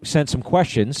Crew sent some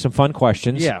questions, some fun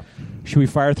questions. Yeah. Should we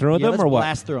fire through them or what?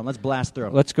 Let's blast through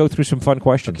them. Let's go through some fun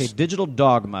questions. Okay. Digital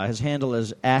Dogma. His handle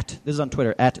is this is on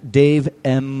Twitter Dave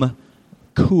M.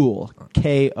 Cool,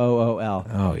 Kool.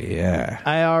 Oh, yeah.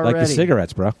 I already... Like the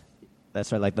cigarettes, bro. That's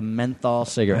right, like the menthol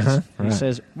cigarettes. Uh-huh, He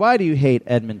says, why do you hate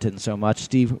Edmonton so much,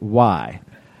 Steve? Why?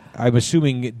 I'm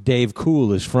assuming Dave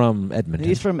Cool is from Edmonton.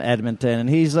 He's from Edmonton, and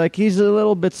he's a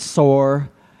little bit sore.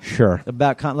 Sure.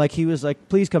 About he was like,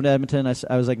 please come to Edmonton.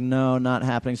 I was like, no, not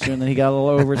happening soon. Then he got a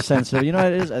little oversensitive. You know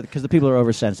what it is? Because the people are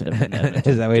oversensitive in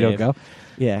Edmonton. Is that way you don't go?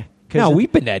 Yeah. No,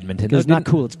 we've been to Edmonton. It's not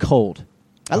cool. It's cold.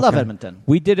 I love Edmonton.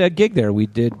 We did a gig there. We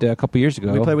did a couple years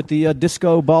ago. We played with the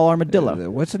Disco Ball Armadillo.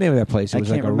 What's the name of that place? It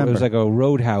was like a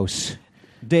roadhouse.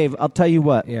 Dave, I'll tell you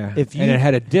what. Yeah. And it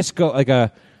had a disco, like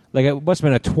it must have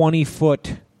been a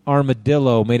 20-foot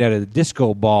armadillo made out of the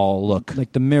disco ball look.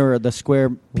 Like the mirror, the square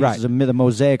pieces of the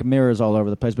mosaic mirrors all over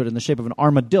the place, but in the shape of an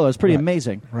armadillo. It's pretty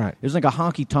amazing. Right. It was like a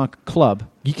honky-tonk club.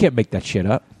 You can't make that shit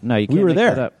up. No, you can't. We were make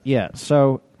there. That up. Yeah.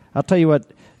 So I'll tell you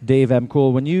what, Dave M.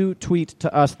 Cool, when you tweet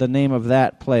to us the name of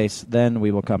that place, then we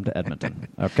will come to Edmonton.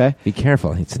 Okay? Be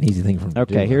careful. It's an easy thing for him to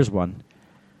do. Okay, here's one.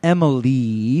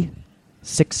 Emily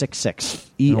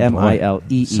 666.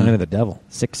 E-M-I-L-E-E. Sign of the devil.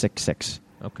 666.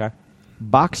 Okay.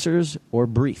 Boxers or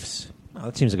briefs? Oh,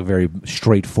 that seems like a very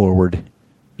straightforward.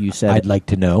 You said. I'd like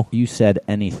to know. You said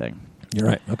anything. You're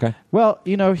right. Okay. Well,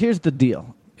 here's the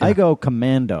deal. Yeah. I go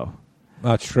commando. Oh,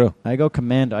 that's true. I go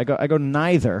commando. I go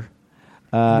neither.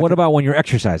 What about when you're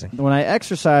exercising? When I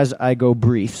exercise, I go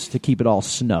briefs to keep it all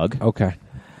snug. Okay.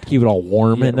 Keep it all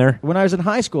warm in there? When I was in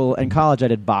high school and college, I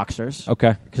did boxers.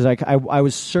 Okay. Because I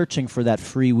was searching for that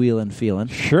freewheeling feeling.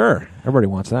 Sure. Everybody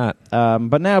wants that.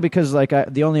 But now, because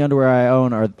the only underwear I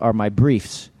own are my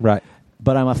briefs. Right.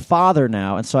 But I'm a father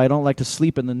now, and so I don't like to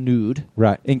sleep in the nude.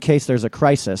 Right. In case there's a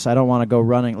crisis. I don't want to go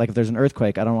running. Like if there's an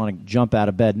earthquake, I don't want to jump out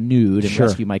of bed nude and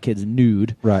rescue my kids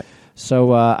nude. Right.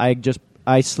 So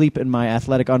I sleep in my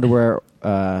athletic underwear.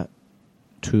 I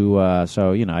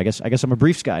guess I'm a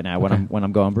briefs guy now when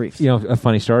I'm going briefs. A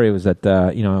funny story was that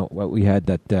what we had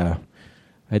I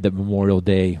had the Memorial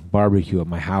Day barbecue at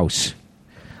my house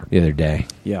the other day.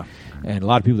 Yeah. And a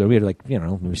lot of people there. We had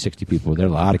maybe 60 people there. A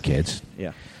lot of kids.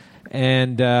 Yeah.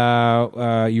 And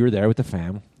you were there with the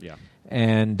fam. Yeah.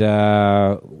 And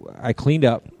I cleaned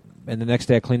up, and the next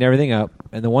day I cleaned everything up.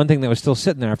 And the one thing that was still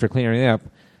sitting there after cleaning everything up,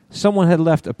 someone had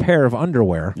left a pair of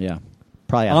underwear. Yeah.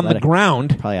 Probably on the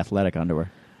ground. Probably athletic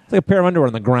underwear. It's like a pair of underwear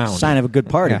on the ground. Sign of a good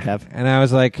party, Kev. And I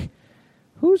was like,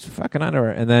 whose fucking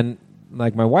underwear? And then my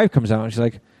wife comes out and she's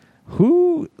like,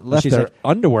 who left their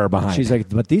underwear behind? She's like,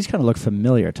 but these kind of look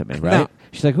familiar to me, right? No.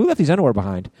 She's like, who left these underwear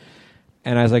behind?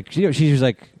 And I was like, she was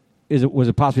like, was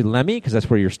it possibly Lemmy? Because that's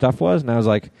where your stuff was. And I was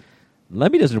like,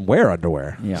 Lemmy doesn't wear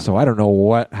underwear. Yeah. So I don't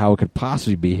know how it could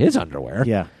possibly be his underwear.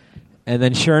 Yeah. And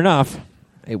then sure enough,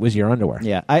 it was your underwear.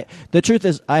 Yeah. The truth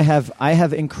is, I have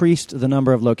increased the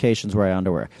number of locations where I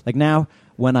underwear. Like now,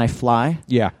 when I fly,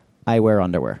 I wear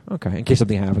underwear. Okay, in case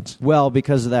something happens. Well,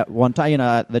 because of that one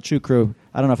time, the Chew Crew.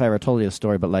 I don't know if I ever told you the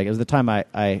story, but it was the time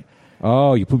I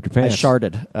you pooped your pants. I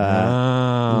sharded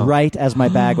right as my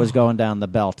bag was going down the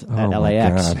belt at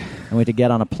LAX, and we had to get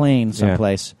on a plane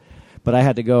someplace. Yeah. But I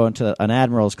had to go into an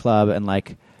Admirals Club, and I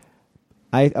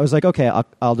was like, okay,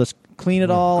 I'll just clean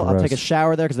it all. Gross. I'll take a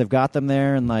shower there because they've got them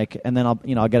there, and then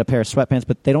I'll get a pair of sweatpants.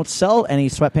 But they don't sell any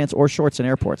sweatpants or shorts in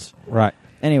airports. Right.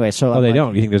 Anyway, so they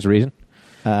don't. You think there's a reason?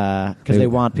 Because they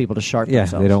want people to shart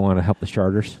themselves. Yeah, they don't want to help the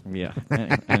charters. Yeah.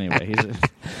 Anyway,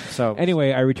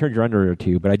 Anyway, I returned your underwear to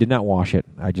you, but I did not wash it.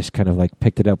 I just kind of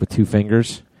picked it up with 2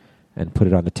 fingers and put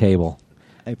it on the table.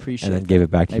 I appreciate and then gave it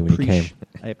back to you when you came.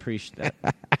 I appreciate that.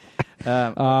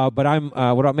 But I'm.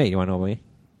 What about me? You want to know me?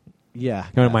 Yeah.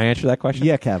 You want my answer to that question?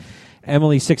 Yeah, Kev.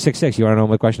 Emily 666. You want to know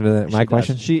my question? My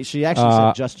question? She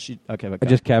actually said okay, but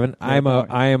just Kevin. Yeah,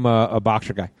 I am a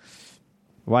boxer guy.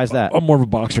 Why is that? I'm more of a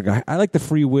boxer guy. I like the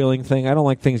freewheeling thing. I don't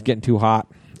like things getting too hot.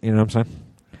 You know what I'm saying?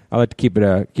 I like to keep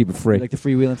it free. You like the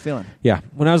freewheeling feeling? Yeah.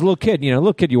 When I was a little kid,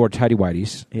 you wore tighty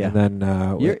whities. Yeah. And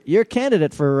then you're a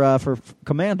candidate for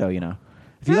commando.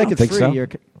 If you like it free, so. you're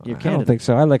candidate. I don't think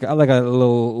so. I like a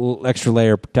little extra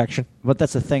layer of protection. But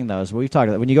that's the thing, though, is we've talked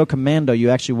about. When you go commando, you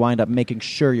actually wind up making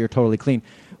sure you're totally clean.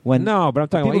 No, but I'm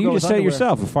talking about you just said it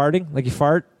yourself. Farting, like you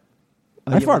fart.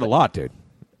 I fart a lot, dude.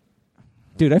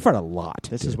 Dude, I fart a lot.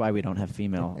 This is why we don't have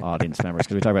female audience members,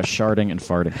 because we talk about sharding and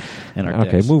farting in our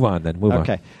dicks. Okay, move on then. Move on.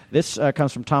 Okay. This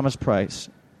comes from Thomas Price,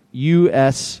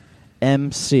 USMC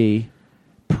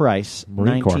Price,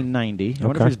 Marine Corps. 1990. I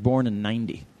wonder if he was born in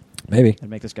 90. Maybe. I'd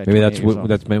make this guy maybe 28 years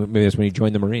old. Maybe that's when he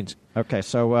joined the Marines. Okay,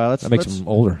 so let's... That makes him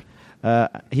older.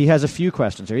 He has a few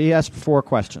questions here. He asked 4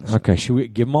 questions. Okay, should we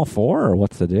give him all 4, or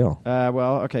what's the deal?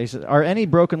 Okay. So are any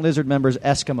Broken Lizard members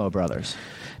Eskimo brothers?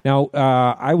 Now,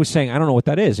 I was saying I don't know what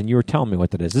that is, and you were telling me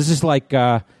what that is. This is like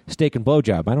steak and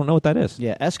blowjob. I don't know what that is.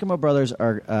 Yeah, Eskimo brothers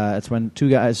are. It's when two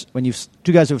guys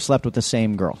who have slept with the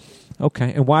same girl.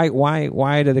 Okay, and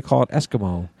why do they call it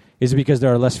Eskimo? Is it because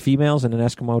there are less females in an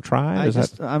Eskimo tribe?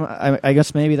 I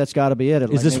guess maybe that's got to be it.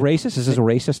 Is this racist? Is this a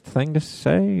racist thing to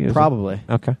say? Probably.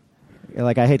 Okay.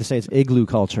 Like, I hate to say it's igloo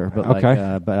culture, but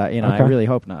I really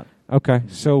hope not. Okay.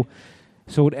 So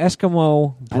an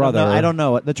Eskimo brother... I don't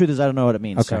know. The truth is, I don't know what it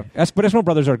means. Okay. So. But Eskimo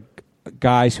brothers are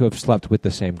guys who have slept with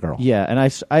the same girl. Yeah, and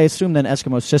I assume then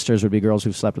Eskimo sisters would be girls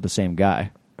who've slept with the same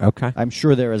guy. Okay. I'm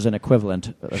sure there is an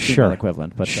equivalent, a female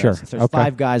equivalent. But there's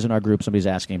 5 guys in our group, somebody's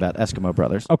asking about Eskimo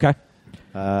brothers. Okay.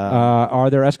 Are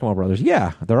there Eskimo brothers?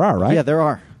 Yeah, there are, right? Yeah, there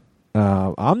are.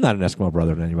 I'm not an Eskimo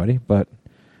brother to anybody, but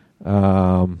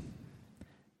can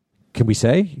we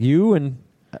say you and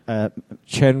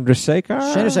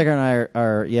Chandrasekhar? Chandrasekhar and I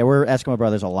are we're Eskimo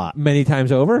brothers a lot. Many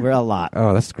times over? We're a lot.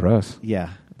 Oh, that's gross. Yeah.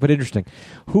 But interesting.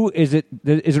 Who is it?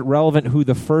 Is it relevant who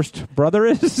the first brother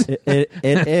is? It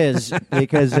is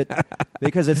because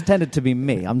it's tended to be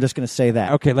me. I'm just going to say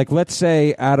that. Okay, like let's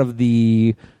say out of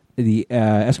the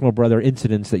Eskimo brother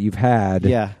incidents that you've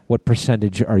had, what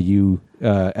percentage are you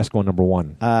Eskimo number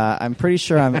 1? I'm pretty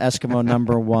sure I'm Eskimo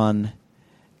number 1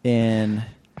 in,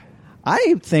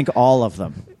 I think, all of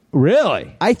them.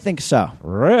 Really? I think so.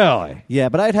 Really? Yeah,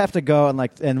 but I'd have to go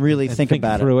and really think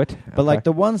about through it. But like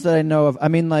the ones that I know of, I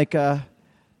mean, like, Don't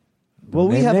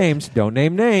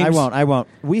name names. I won't.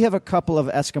 We have a couple of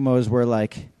Eskimos where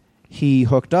like he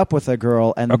hooked up with a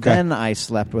girl and then I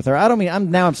slept with her. I don't mean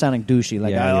I'm sounding douchey.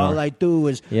 Like all I do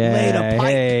is lay the pipe.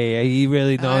 Hey, he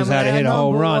really knows how to hit a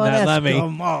home run. That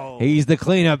Lemmy. He's the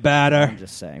cleanup batter. I'm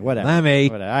just saying. Whatever. Lemmy.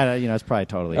 Whatever. It's probably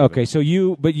totally okay. So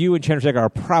you and Chandrasekhar are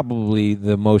probably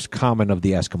the most common of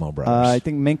the Eskimo brothers. I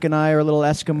think Mink and I are a little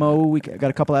Eskimo. We got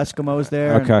a couple Eskimos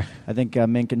there. Okay. I think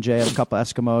Mink and Jay have a couple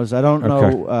Eskimos. I don't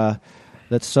know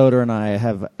that Soder and I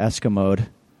have Eskimoed.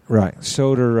 Right.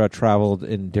 Soder traveled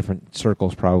in different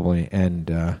circles probably, and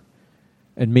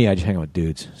me, I just hang out with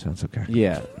dudes, so it's okay.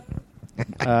 Yeah.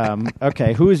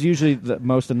 Okay, who is usually the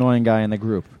most annoying guy in the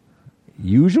group?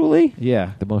 Usually?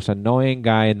 Yeah. The most annoying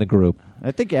guy in the group.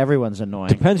 I think everyone's annoying.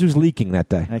 Depends who's leaking that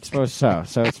day. I suppose so.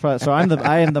 So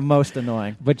I am the most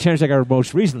annoying. But Chandrasekhar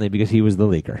most recently because he was the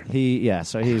leaker.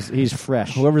 So he's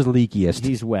fresh. Whoever's leakiest.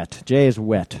 He's wet. Jay is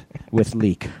wet with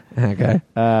leak. Okay.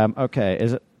 Okay,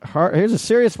 is it hard? Here's a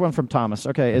serious one from Thomas.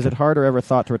 Okay, is it hard or ever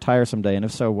thought to retire someday? And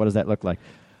if so, what does that look like?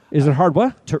 Is it hard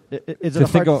what? Is it a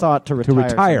hard thought to retire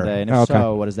someday? And if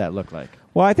so, what does that look like?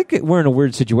 Well, I think we're in a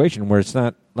weird situation where it's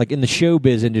not like in the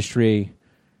showbiz industry.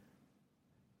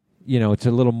 You know, it's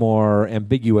a little more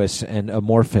ambiguous and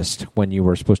amorphous when you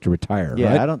were supposed to retire. Yeah,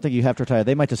 right? I don't think you have to retire.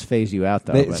 They might just phase you out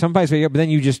though. Sometimes, but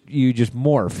then you just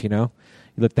morph. You know,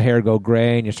 you let the hair go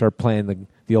gray and you start playing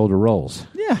the older roles.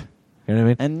 Yeah. You know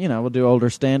what I mean? And, we'll do older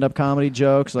stand-up comedy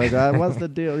jokes. Like, what's the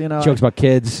deal? Jokes about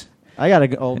kids. I got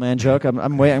an old man joke.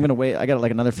 I'm going to wait. I got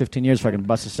like another 15 years if I can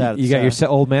bust this out. You got your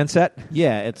old man set?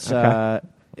 Yeah, it's... Okay.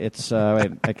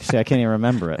 Wait, I can't even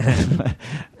remember it.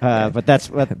 But that's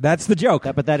the joke.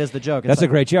 But that is the joke. That's a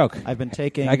great joke. I've been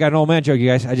taking... I got an old man joke, you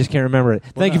guys. I just can't remember it.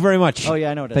 Thank you very much. Oh, yeah,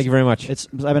 I know it is. Thank you very much. I've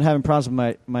been having problems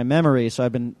with my memory, so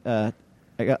I've been...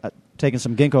 taking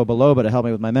some gingko biloba to help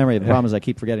me with my memory. The problem is I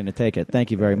keep forgetting to take it. Thank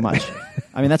you very much.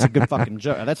 I mean, that's a good fucking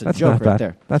joke. That's a joke right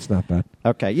there. That's not bad.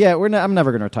 Okay, yeah, I'm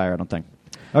never going to retire, I don't think.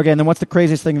 Okay, and then what's the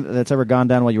craziest thing that's ever gone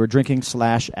down while you were drinking /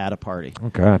 at a party? Oh,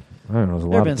 God. I don't know. There's a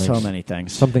lot of things. There have been so many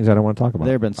things. Some things I don't want to talk about.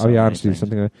 There have been so many things.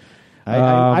 Something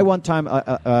I one time,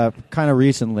 kind of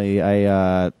recently,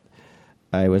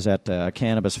 I was at a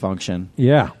cannabis function.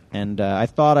 Yeah. And I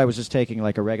thought I was just taking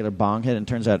like a regular bong hit, and it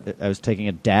turns out I was taking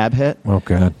a dab hit. Oh,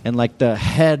 God. And like the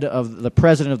the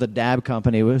president of the dab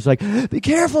company was like, "Be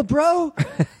careful, bro."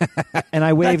 And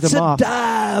I waved him off.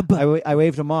 Dab. I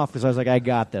waved him off because I was like, "I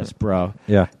got this, bro."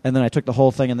 Yeah. And then I took the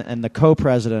whole thing, and the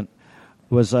co-president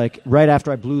was like, right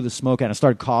after I blew the smoke out, I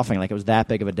started coughing like it was that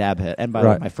big of a dab hit. And by the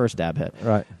way, my first dab hit.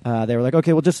 Right. They were like,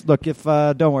 "Okay, well, just look. If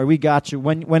don't worry, we got you.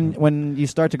 When you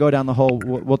start to go down the hole,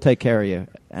 we'll take care of you."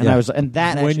 And I was, and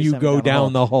that when you go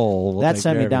down the hole, that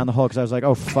sent me down the hole because I was like,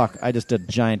 "Oh fuck, I just did a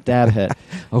giant dab hit."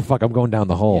 Oh fuck, I'm going down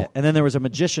the hole. Yeah. And then there was a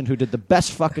magician who did the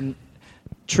best fucking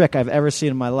trick I've ever seen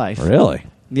in my life. Really?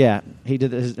 Yeah, he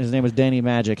did. His name was Danny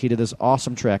Magic. He did this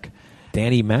awesome trick.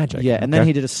 Danny Magic. Yeah, and then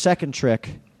he did a second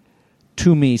trick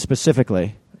to me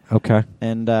specifically. Okay.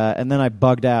 And then I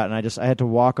bugged out, and I had to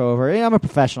walk over. Yeah, I'm a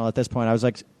professional at this point. I was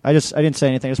like, I didn't say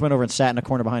anything. I just went over and sat in a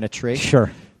corner behind a tree. Sure.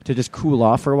 To just cool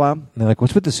off for a while. And they're like,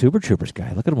 "What's with the Super Troopers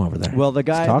guy? Look at him over there." Well, the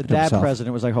dab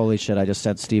president was like, "Holy shit! I just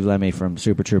sent Steve Lemmy from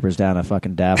Super Troopers down a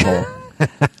fucking dab hole."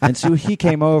 And so he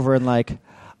came over and like,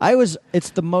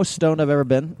 It's the most stoned I've ever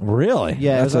been. Really?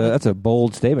 Yeah. That's a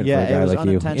bold statement for a guy like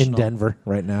you in Denver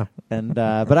right now. And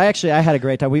but I had a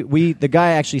great time. The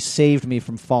guy actually saved me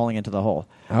from falling into the hole.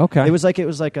 Okay. It was like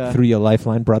a threw you a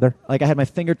lifeline, brother. Like I had my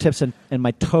fingertips and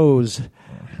my toes.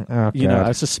 Oh, I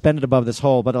was suspended above this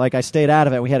hole, but like I stayed out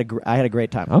of it. I had a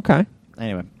great time. Okay.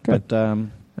 Anyway, good. But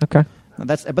okay.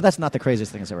 That's not the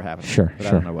craziest thing that's ever happened. Sure. But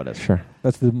I don't know what is. Sure.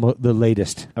 That's the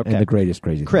latest and the greatest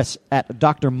crazy. Chris at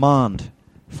Dr. Mond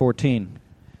 14.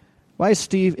 Why is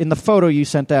Steve in the photo you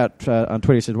sent out on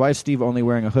Twitter? You said, "Why is Steve only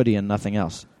wearing a hoodie and nothing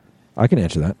else?" I can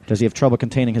answer that. Does he have trouble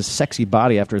containing his sexy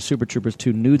body after a Super Troopers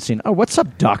 2 nude scene? Oh, what's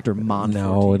up, Dr. Mond?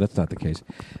 No, 14? that's not the case.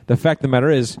 The fact of the matter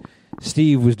is,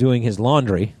 Steve was doing his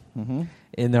laundry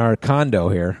in our condo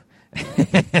here.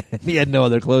 He had no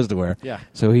other clothes to wear. Yeah.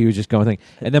 So he was just going.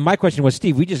 And then my question was,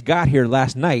 Steve, we just got here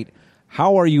last night.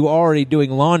 How are you already doing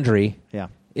laundry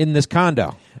in this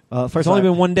condo? First it's only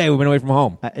been one day we've been away from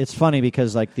home. It's funny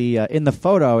because like in the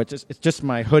photo, it's just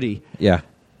my hoodie. Yeah.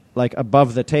 Like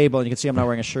above the table, and you can see I'm not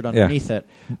wearing a shirt underneath it.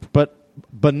 But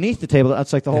beneath the table,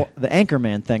 that's like the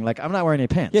Anchorman thing. Like I'm not wearing any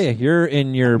pants. Yeah, you're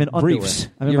in your briefs.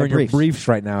 You're in your briefs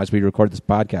right now as we record this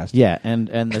podcast. Yeah, and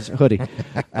this hoodie.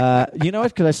 You know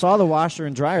what? Because I saw the washer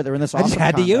and dryer. They were in this. I just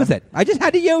had to use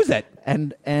it.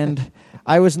 And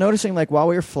I was noticing like while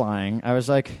we were flying, I was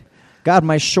like, God,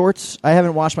 my shorts. I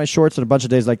haven't washed my shorts in a bunch of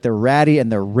days. Like they're ratty and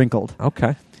they're wrinkled.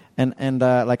 Okay. And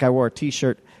like I wore a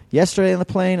T-shirt yesterday on the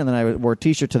plane, and then I wore a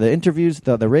T-shirt to the interviews,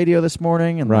 the radio this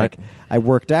morning, and like I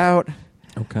worked out.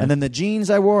 Okay. And then the jeans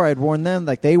I wore, I'd worn them,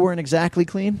 like they weren't exactly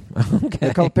clean. Okay.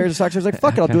 A couple pairs of socks. I was like,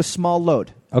 fuck it, I'll do a small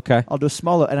load. Okay. I'll do a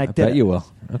small load, and I did bet it. You will.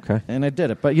 Okay. And I did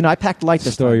it. But, I packed light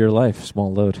this Story time. of your life,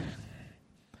 small load.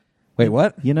 Wait,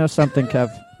 what? You know something, Kev?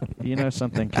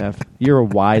 You're a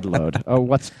wide load. Oh,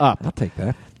 what's up? I'll take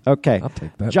that. Okay. I'll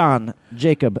take that. John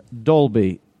Jacob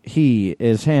Dolby,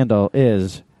 his handle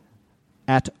is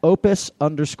at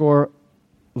Opus_Von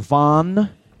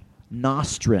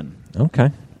Nostrin.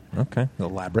 Okay.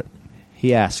 Elaborate.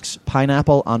 He asks,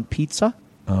 pineapple on pizza?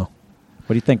 Oh. What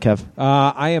do you think, Kev?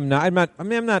 I'm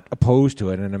not opposed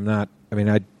to it, and I'm not. I mean,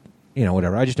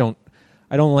 whatever. I don't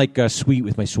like sweet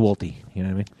with my swalty. You know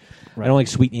what I mean? Right. I don't like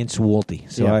sweet and salty.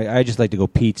 So I just like to go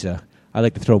pizza. I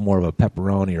like to throw more of a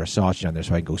pepperoni or a sausage on there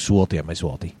so I can go salty on my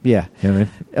salty. Yeah. You know what I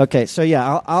mean? Okay,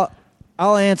 so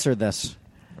I'll answer this.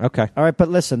 Okay. All right, but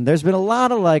listen, there's been a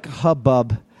lot of like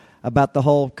hubbub about the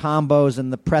whole combos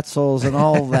and the pretzels and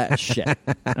all that shit.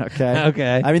 Okay?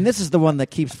 Okay. I mean, this is the one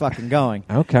that keeps fucking going.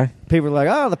 Okay. People are like,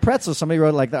 oh, the pretzels. Somebody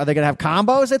wrote like, are they going to have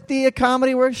combos at the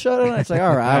Comedy Workshop? And it's like,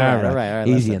 all right.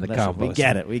 Easy in the combos. We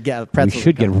get it. We get pretzels. We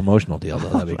should get a promotional deal, though.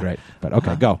 That'd be great. But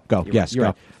okay, go. Yes, you're go.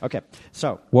 Right. Okay,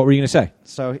 so. What were you going to say?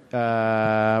 So,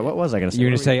 what was I going to say?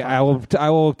 You're going to say, I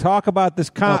will talk about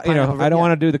this, I don't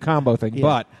want to do the combo thing,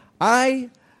 but. I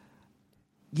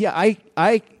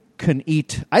can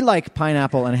eat. I like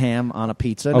pineapple and ham on a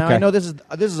pizza. Now I know this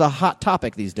is a hot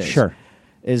topic these days. Sure,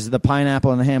 is the pineapple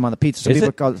and the ham on the pizza? So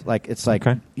people call it like it's like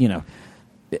a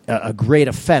great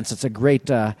offense. It's a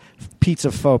great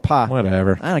pizza faux pas.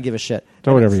 Whatever. I don't give a shit.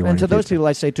 Do whatever you want. And to those people,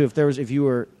 I say too, if you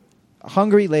were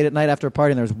hungry late at night after a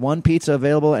party and there was one pizza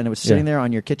available and it was sitting there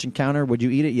on your kitchen counter, would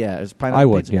you eat it? Yeah, it's pineapple. I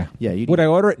would. Pizza. Yeah. Would I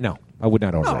order it? No. I would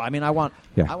not order it. No, I mean I want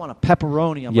a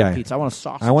pepperoni on my pizza. I want a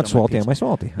sausage. I want salty on my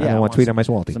salty. Yeah, I don't want sweet on my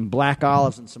salty. Some black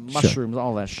olives and some mushrooms,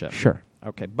 all that shit. Sure.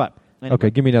 Okay, but anyway. Okay,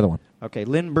 give me another one. Okay,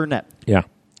 Lynn Burnett. Yeah.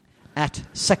 At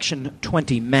Section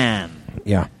 20 Man.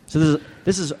 Yeah. So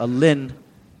this is a Lynn.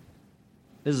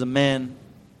 This is a man.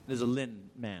 This is a Lynn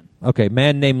man. Okay,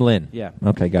 man named Lynn. Yeah.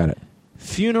 Okay, got it.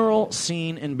 Funeral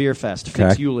scene in Beerfest.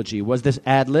 Fix eulogy. Was this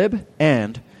ad lib?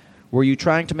 And were you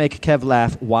trying to make Kev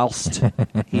laugh whilst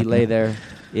he lay there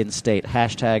in state?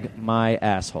 #, my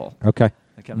asshole. Okay.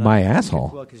 My asshole?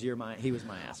 Well, because he was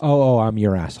my asshole. Oh, I'm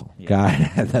your asshole. Yeah.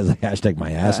 God, that's like #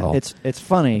 my asshole. It's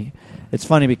funny. It's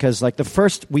funny because like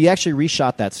we actually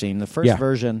reshot that scene. The first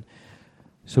version.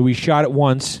 So we shot it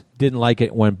once, didn't like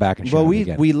it, went back and shot it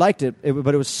again. We liked it,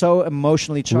 but it was so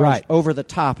emotionally charged, over the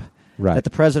top, that the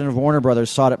president of Warner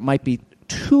Brothers thought it might be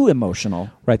too emotional.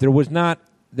 Right. There was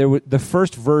the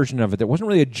first version of it. There wasn't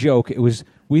really a joke.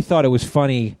 We thought it was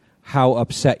funny how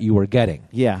upset you were getting.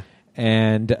 Yeah.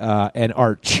 And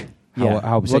Arch,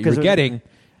 how upset you were getting,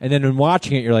 and then in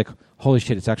watching it, you're like, holy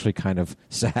shit, it's actually kind of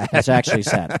sad. It's actually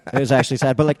sad. It was actually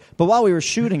sad. But while we were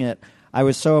shooting it, I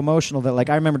was so emotional that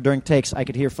I remember during takes I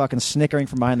could hear fucking snickering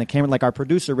from behind the camera. Like our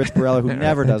producer Rich Borello, who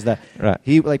never does that. Right.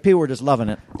 People were just loving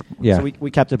it. Yeah. So we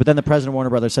kept it. But then the president of Warner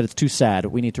Brothers said it's too sad.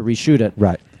 We need to reshoot it.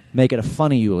 Right. Make it a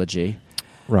funny eulogy.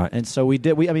 Right. And so we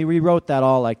wrote that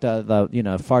all like the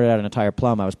farted out an entire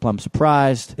plum. I was plum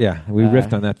surprised. Yeah, we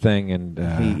riffed on that thing, and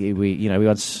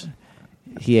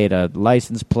he ate a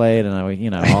license plate, and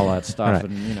all that stuff. Right.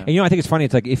 And I think it's funny.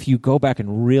 It's like if you go back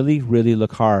and really, really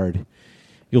look hard,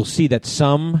 you'll see that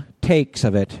some takes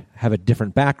of it have a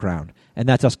different background, and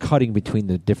that's us cutting between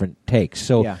the different takes.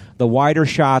 So the wider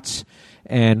shots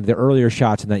and the earlier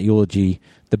shots in that eulogy,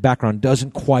 the background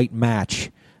doesn't quite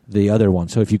match the other one.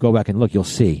 So if you go back and look, you'll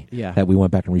see that we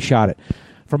went back and reshot it.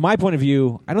 From my point of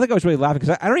view, I don't think I was really laughing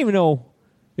because I don't even know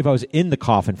if I was in the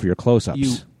coffin for your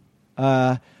close-ups.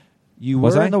 You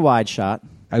were in the wide shot.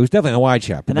 I was definitely in the wide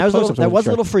shot. And that was a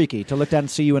little freaky to look down and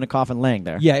see you in a coffin laying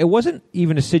there. Yeah, it wasn't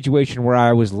even a situation where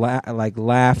I was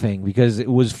laughing because it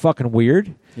was fucking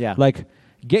weird. Yeah. Like,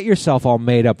 get yourself all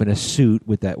made up in a suit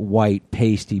with that white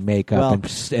pasty makeup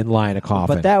and lie in a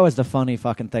coffin. But that was the funny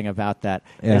fucking thing about that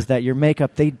is that your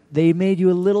makeup, they made you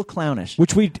a little clownish.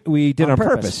 Which we did on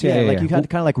purpose. Yeah, like you had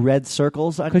kind of like red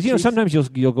circles on your Because sometimes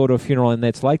you'll go to a funeral and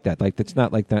it's like that. Like it's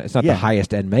not like that. It's not the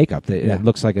highest end makeup. It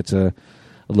looks like it's a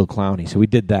little clowny. So we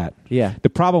did that. Yeah. The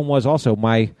problem was also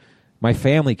my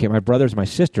family came. My brothers and my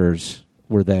sisters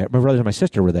were there. My brothers and my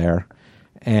sister were there,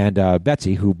 and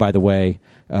Betsy, who by the way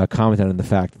commented on the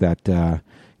fact that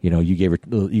you gave her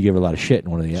a lot of shit in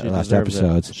one of the last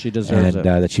episodes. She deserves it.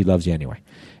 That she loves you anyway.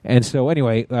 And so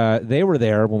anyway, they were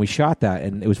there when we shot that,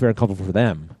 and it was very uncomfortable for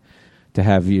them to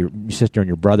have your sister and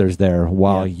your brothers there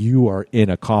while you are in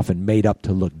a coffin made up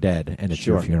to look dead, and it's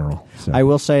your funeral. So. I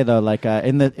will say though, like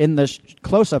in the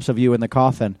close-ups of you in the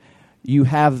coffin, you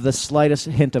have the slightest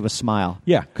hint of a smile.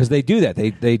 Yeah, because they do that.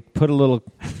 They put a little.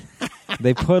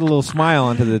 They put a little smile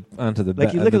onto the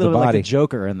like you look a little bit like a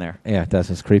Joker in there. Yeah, it does.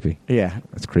 It's creepy. Yeah,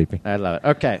 it's creepy. I love it.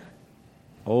 Okay,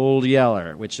 Old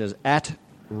Yeller, which is at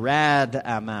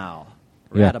Radamal.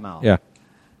 Radamal. Yeah.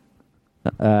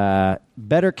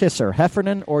 Better kisser,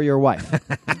 Heffernan or your wife?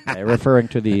 Referring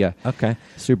to the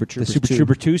Super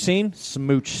Troopers 2 scene,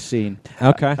 smooch scene.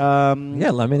 Okay. Let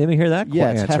me hear that.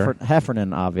 Yeah, it's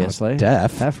Heffernan, obviously.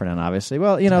 Deaf. Heffernan, obviously.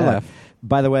 Well, look,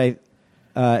 by the way.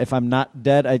 If I'm not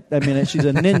dead, I mean, she's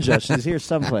a ninja. She's here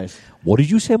someplace. What did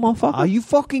you say, motherfucker? Are you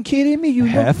fucking kidding me? You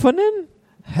Heffernan?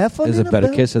 Heffernan is a better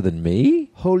kisser than me?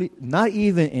 Not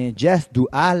even in jest do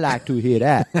I like to hear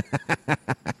that.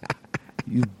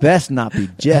 You best not be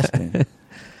jesting.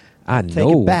 I know. Take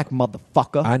it back,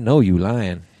 motherfucker. I know you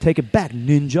lying. Take it back,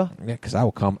 ninja. Yeah, because I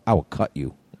will cut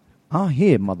you. I'm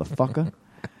here, motherfucker.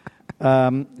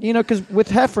 Because with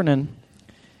Heffernan...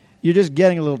 You're just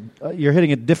getting you're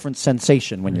hitting a different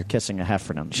sensation when you're kissing a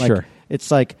Heffernan. Sure. It's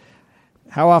like,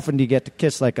 how often do you get to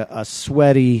kiss like a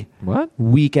sweaty,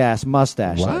 weak-ass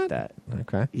mustache like that?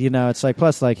 Okay. It's like,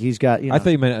 plus like he's got, I thought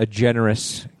you meant a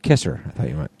generous kisser. I thought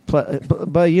you meant. But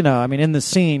I mean, in the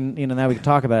scene, now we can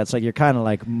talk about it, it's like you're kind of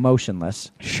like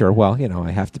motionless. Sure, well, I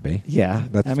have to be. Yeah.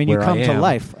 I mean, you come to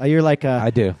life. You're like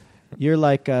I do. You're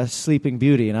like a Sleeping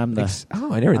Beauty, and I'm the...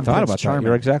 I never thought about that.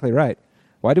 You're exactly right.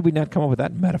 Why did we not come up with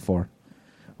that metaphor?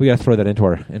 We got to throw that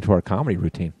into our comedy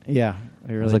routine. Yeah,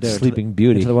 we really it's like do. Sleeping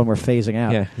Beauty. Into the one we're phasing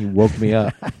out. Yeah, you woke me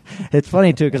up. It's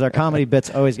funny too because our comedy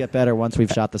bits always get better once we've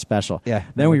shot the special. Yeah,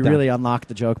 then we really unlock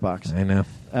the joke box. I know.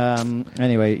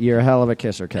 Anyway, you're a hell of a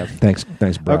kisser, Kev.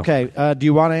 Thanks, bro. Okay, do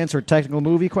you want to answer a technical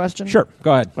movie question? Sure,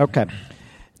 go ahead. Okay.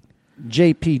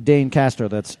 JP Dane Castro.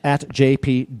 That's at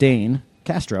JP Dane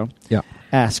Castro. Yeah.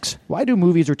 Asks, why do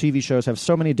movies or TV shows have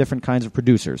so many different kinds of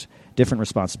producers? Different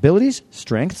responsibilities,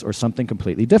 strengths, or something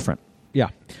completely different? Yeah.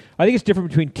 I think it's different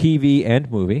between TV and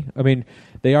movie. I mean,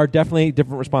 they are definitely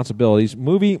different responsibilities.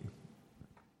 Movie,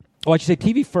 I should say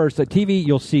TV first. At TV,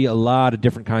 you'll see a lot of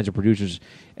different kinds of producers.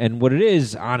 And what it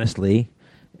is, honestly,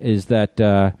 is that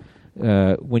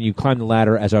when you climb the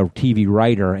ladder as a TV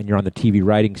writer and you're on the TV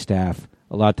writing staff,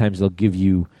 a lot of times they'll give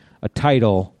you a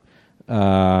title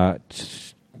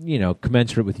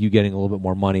commensurate with you getting a little bit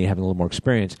more money, having a little more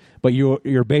experience, but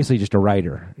you're basically just a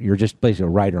writer. You're just basically a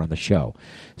writer on the show.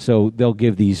 So they'll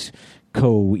give these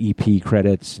co-EP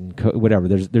credits and whatever.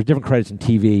 There's different credits in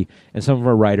TV, and some of them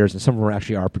are writers, and some of them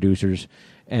actually are producers.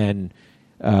 And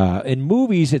in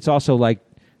movies, it's also like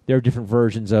there are different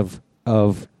versions of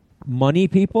money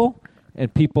people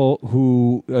and people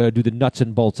who do the nuts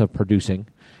and bolts of producing,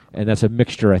 and that's a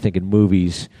mixture, I think, in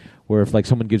movies. Where if like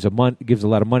someone gives a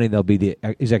lot of money, they'll be the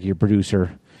executive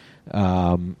producer,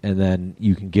 and then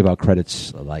you can give out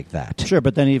credits like that. Sure,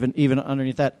 but then even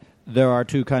underneath that, there are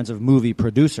two kinds of movie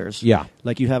producers. Yeah,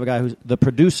 like you have a guy who's the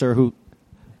producer who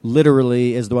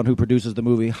literally is the one who produces the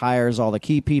movie, hires all the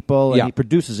key people, and he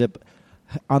produces it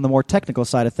on the more technical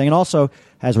side of thing, and also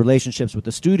has relationships with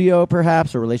the studio,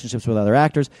 perhaps, or relationships with other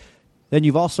actors. Then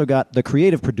you've also got the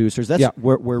creative producers. That's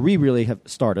where we really have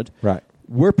started. Right.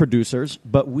 We're producers,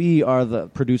 but we are the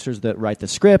producers that write the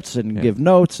scripts and give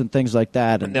notes and things like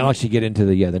that. And now you get into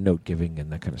the note giving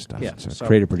and that kind of stuff. Yeah, so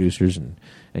creative producers and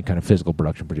kind of physical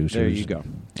production producers. There you go.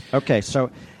 Okay, so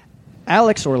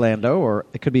Alex Orlando, or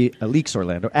it could be Alix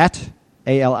Orlando, at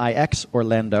ALIX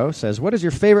Orlando, says, what is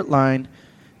your favorite line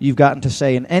you've gotten to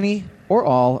say in any or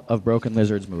all of Broken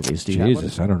Lizard's movies? Do you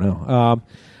Jesus, I don't know.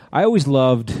 I always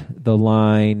loved the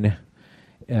line,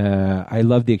 I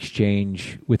love the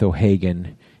exchange with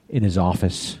O'Hagan in his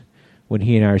office when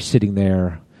he and I are sitting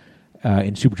there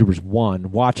in Super Troopers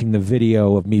 1 watching the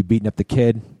video of me beating up the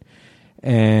kid,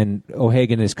 and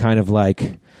O'Hagan is kind of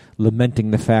like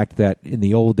lamenting the fact that in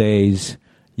the old days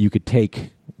you could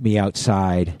take me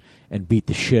outside and beat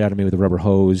the shit out of me with a rubber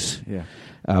hose,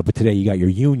 but today you got your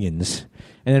unions.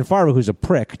 And then Farva, who's a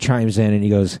prick, chimes in and he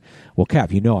goes, well,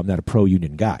 Cap, you know I'm not a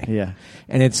pro-union guy. Yeah.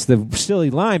 And it's the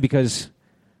silly line because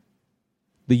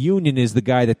the union is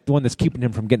the one that's keeping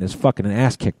him from getting his fucking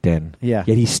ass kicked in. Yeah.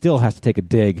 Yet he still has to take a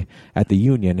dig at the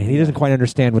union. And he doesn't quite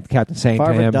understand what the captain's saying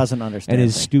Farva to him. Doesn't understand. And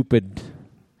his stupid...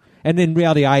 And in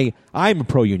reality, I'm a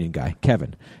pro-union guy,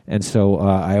 Kevin. And so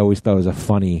I always thought it was a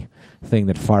funny thing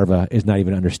that Farva is not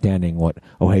even understanding what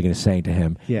O'Hagan is saying to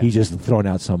him. Yeah. He's just throwing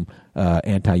out some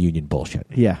anti-union bullshit.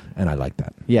 Yeah. And I like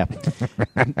that. Yeah.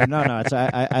 No,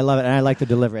 I love it. And I like the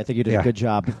delivery. I think you did a good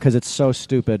job because it's so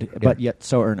stupid, but yet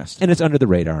so earnest. And it's under the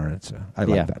radar. And I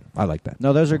like that. I like that.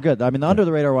 No, those are good. I mean, the under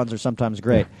the radar ones are sometimes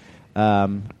great. I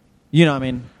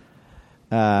mean,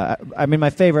 my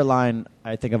favorite line,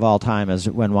 I think, of all time is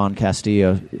when Juan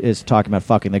Castillo is talking about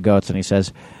fucking the goats, and he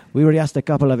says, we were just a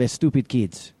couple of stupid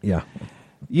kids. Yeah.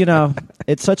 You know,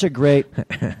 it's such a great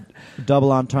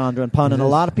double entendre and pun, and a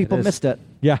lot of people missed it.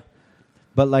 Yeah.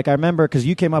 But, like, I remember, because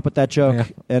you came up with that joke,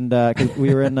 and cause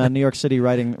we were in New York City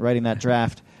writing that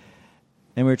draft,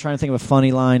 and we were trying to think of a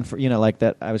funny line for, like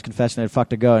that I was confessing I'd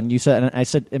fucked a goat, and you said, and I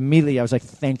said immediately, I was like,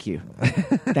 thank you.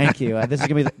 Thank you. This is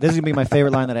gonna be my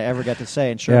favorite line that I ever get to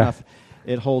say, and sure enough,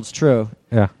 it holds true.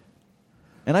 Yeah.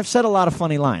 And I've said a lot of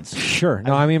funny lines. Sure.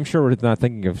 No, I'm sure we're not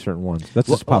thinking of certain ones. That's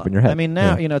just pop in your head. I mean,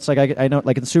 now, it's like I know,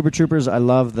 like in Super Troopers, I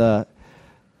love the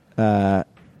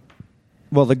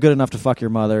the good enough to fuck your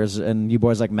mothers, and you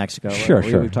boys like Mexico. Sure.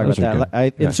 We've talked about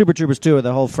that. In Super Troopers 2,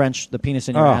 the whole French, the penis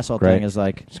in your asshole thing is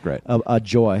like it's great. A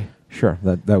joy. Sure.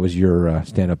 That was your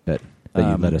stand-up bit that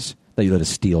you let us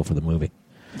steal for the movie.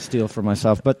 Steal for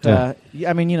myself. But,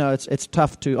 I mean, it's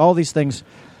tough to... All these things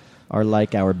are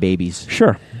like our babies.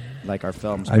 Sure. Like our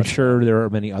films. I'm sure there are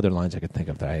many other lines I could think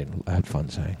of that I had fun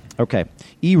saying. Okay.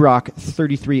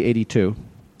 E-Rock3382.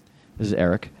 This is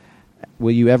Eric.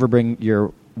 Will you ever bring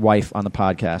your wife on the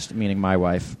podcast, meaning my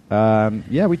wife?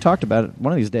 Yeah, we talked about it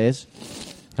one of these days.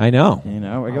 I know.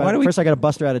 First I got to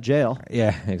bust her out of jail.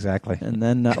 Yeah, exactly. And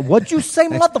then, what'd you say,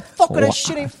 motherfucker? That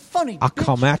shit ain't funny, I'll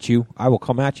come at you. I will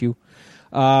come at you.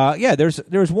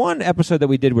 There's one episode that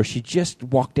we did where she just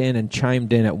walked in and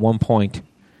chimed in at one point,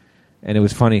 and it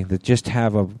was funny that just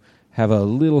have a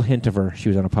little hint of her. She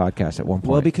was on a podcast at one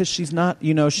point. Well, because she's not,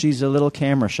 she's a little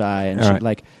camera shy,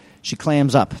 and she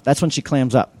clams up. That's when she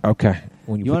clams up. Okay.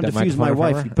 When you want to defuse my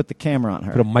wife, you put the camera on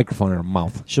her. Put a microphone in her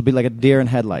mouth. She'll be like a deer in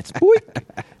headlights.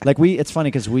 It's funny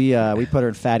because we put her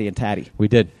in Fatty and Tatty. We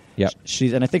did. Yep.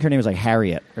 And I think her name was like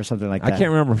Harriet or something like that. I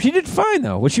can't remember. She did fine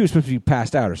though. Well, she was supposed to be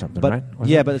passed out or something, right?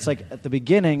 But it's like at the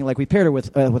beginning, like we paired her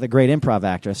with a great improv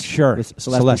actress. Sure. With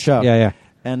Celeste Show. Yeah.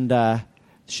 And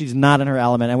she's not in her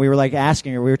element. And we were like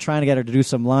asking her. We were trying to get her to do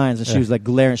some lines, and she was like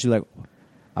glaring. She was like,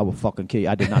 "I will fucking kill you.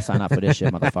 I did not sign up for this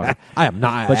shit, motherfucker." I am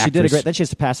not. But she did a great. Then she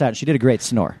has to pass out, and she did a great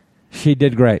snore. She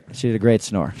did great. She did a great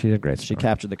snore. She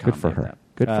captured the comedy. Good for her.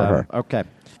 Good for her. Okay.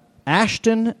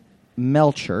 Ashton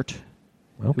Melchert.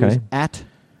 Okay. Who's at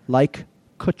like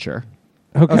Kutcher.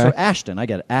 Okay. Oh, so Ashton, I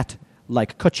get it. At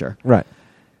like Kutcher. Right.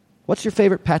 What's your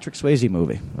favorite Patrick Swayze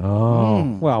movie?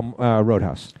 Oh, well,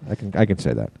 Roadhouse. I can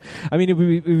say that. I mean, it would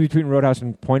be between Roadhouse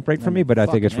and Point Break for me, but I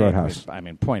think it's Roadhouse.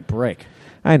 Point Break.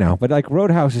 I know, but like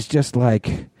Roadhouse is just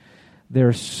like there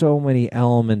are so many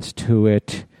elements to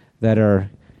it that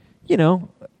are,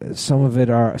 some of it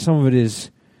is,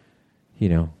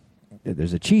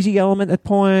 there's a cheesy element at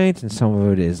points, and some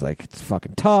of it is like it's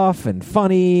fucking tough and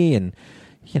funny, and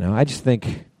I just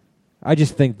think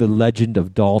the Legend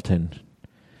of Dalton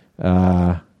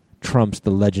trumps the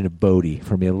Legend of Bodhi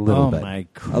for me a little bit.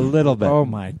 A little bit. Oh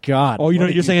my God! Oh,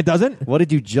 you're saying it doesn't? What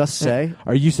did you just say?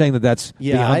 Are you saying that's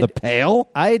beyond the pale?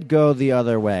 I'd go the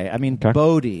other way. I mean, okay.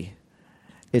 Bodhi.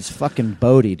 It's fucking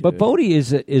Bodhi, dude. But Bodhi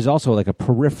is also like a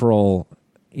peripheral.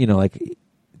 Like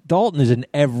Dalton is in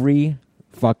every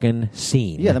fucking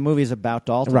scene. Yeah, the movie's about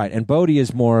Dalton. Right, and Bodhi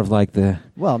is more of like the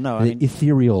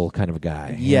ethereal kind of a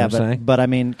guy. Yeah, you know but I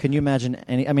mean, can you imagine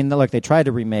any? I mean, look, they tried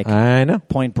to remake I know.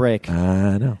 Point Break.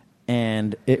 I know.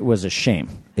 And it was a shame.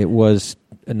 It was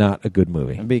not a good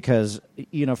movie. Because,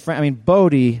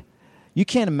 Bodhi, you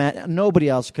can't imagine, nobody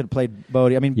else could have played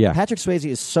Bodhi. I mean, Patrick Swayze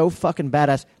is so fucking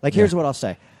badass. Like, here's what I'll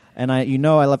say. And I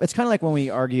love, it's kind of like when we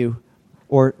argue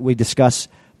or we discuss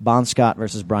Bon Scott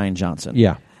versus Brian Johnson.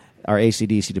 Yeah. Our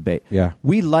AC/DC debate. Yeah.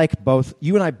 We like both.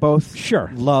 You and I both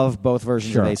love both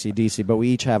versions of AC/DC, but we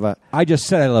each have a... I just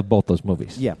said I love both those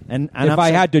movies. Yeah. And if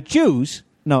I had to choose...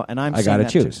 No, and I got to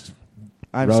choose. Too.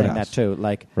 I'm saying that too.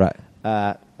 Like, right.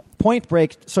 Point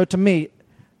Break, so to me,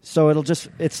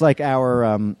 it's like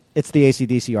our... it's the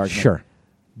AC/DC argument. Sure.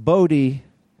 Bodhi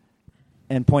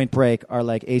and Point Break are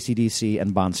like AC/DC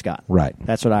and Bon Scott. Right.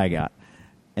 That's what I got.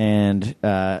 And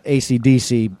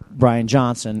AC/DC, Brian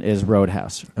Johnson is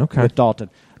Roadhouse. Okay. With Dalton.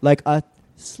 Like a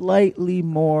slightly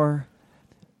more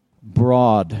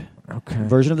broad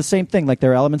version of the same thing. Like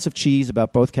there are elements of cheese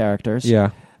about both characters.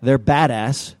 Yeah. They're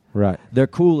badass. Right. They're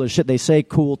cool as shit. They say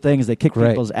cool things. They kick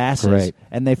people's asses. Great.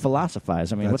 And they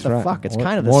philosophize. I mean, That's what the fuck? It's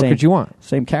kind of the same. What could you want?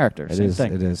 Same character. Same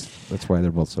thing. It is. That's why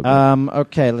they're both so good.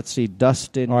 Okay, let's see.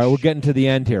 Dustin. All right, we're getting to the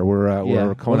end here.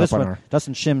 We're coming up on our...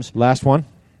 Dustin Shims. Last one?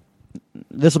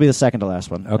 This will be the second to last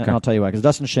one. Okay. And I'll tell you why. Because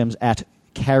Dustin Shims at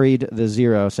Carried the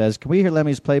Zero says, can we hear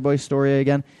Lemmy's Playboy story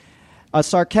again? A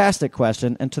sarcastic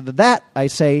question. And to that, I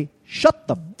say, shut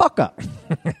the fuck up.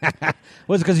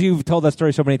 Was it because you've told that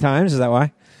story so many times? Is that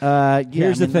why?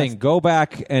 Here's the thing. Go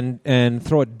back and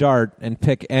throw a dart and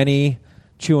pick any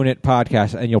Chewing It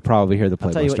podcast, and you'll probably hear the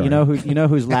Playboy story. story. You know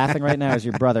who's laughing right now is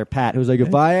your brother, Pat, who's like,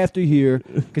 if I have to hear...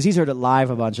 Because he's heard it live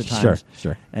a bunch of times.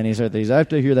 Sure. And he's heard these. I have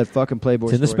to hear that fucking Playboy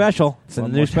story. It's in the special. It's in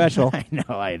the new special. I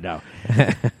know.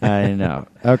 I know.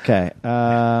 Okay.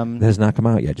 That has not come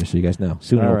out yet, just so you guys know.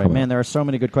 Soon it'll come out. There are so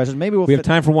many good questions. Maybe we have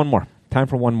time for one more.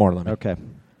 Lemmy. Okay.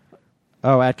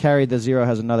 Oh, at Carried the Zero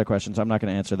has another question, so I'm not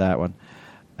going to answer that one.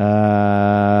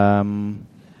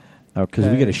 Because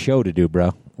we got a show to do,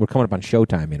 bro. We're coming up on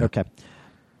showtime, you know. Okay.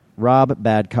 Rob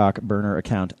Badcock, burner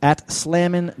account. At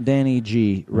Slammin' Danny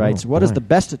G writes, what is the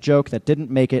best joke that didn't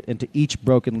make it into each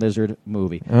Broken Lizard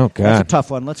movie? Oh, God. That's a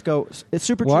tough one. Let's go. It's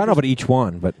Super Troopers. Well, I don't know about each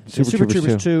one, but Super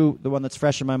Troopers 2, the one that's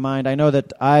fresh in my mind. I know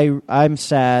that I'm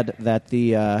sad that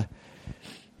the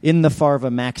in the Farva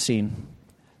Mac scene,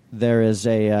 there is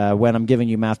a when I'm giving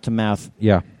you mouth to mouth.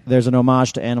 Yeah. There's an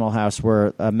homage to Animal House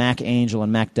where Mac Angel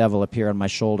and Mac Devil appear on my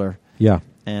shoulder. Yeah.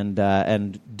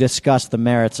 And discuss the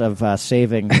merits of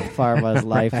saving Farva's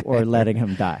life or letting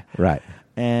him die. Right.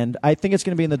 And I think it's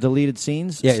going to be in the deleted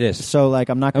scenes. Yeah, it is. So, like,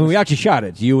 I'm not going to... we actually shot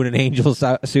it. You in an angel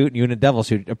suit and you in a devil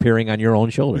suit appearing on your own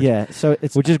shoulders. Yeah, so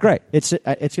it's... Which is great. It's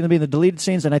going to be in the deleted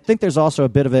scenes, and I think there's also a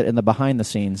bit of it in the behind the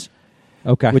scenes.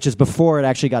 Okay. Which is before it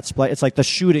actually got split. It's like the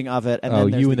shooting of it. And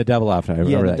then you in the devil outfit. I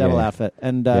remember that. Devil outfit.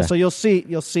 And so you'll see it.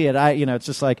 It's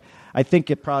just like... I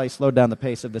think it probably slowed down the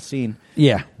pace of the scene.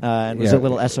 Yeah. And was a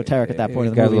little esoteric at that point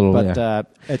in the movie.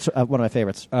 It's one of my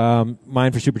favorites.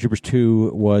 Mine for Super Troopers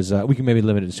 2 was... we can maybe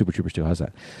limit it to Super Troopers 2. How's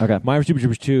that? Okay. Mine for Super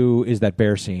Troopers 2 is that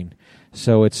bear scene.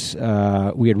 So it's...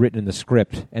 we had written in the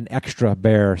script an extra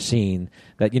bear scene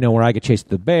that, where I get chased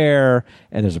the bear,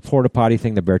 and there's a porta potty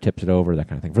thing, the bear tips it over, that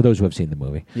kind of thing, for those who have seen the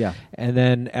movie. Yeah. And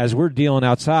then as we're dealing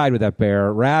outside with that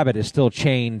bear, Rabbit is still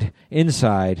chained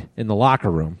inside in the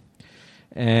locker room.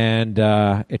 And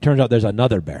it turns out there's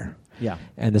another bear. Yeah.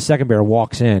 And the second bear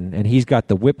walks in, and he's got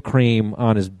the whipped cream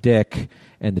on his dick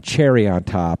and the cherry on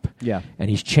top. Yeah. And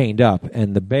he's chained up.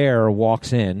 And the bear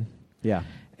walks in. Yeah.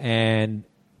 And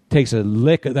takes a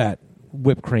lick of that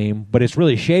whipped cream, but it's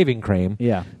really shaving cream.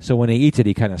 Yeah. So when he eats it,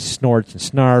 he kind of snorts and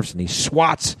snarfs, and he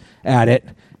swats at it,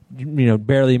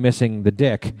 barely missing the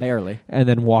dick. Barely. And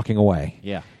then walking away.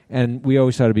 Yeah. And we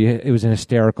always thought it was an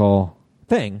hysterical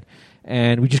thing.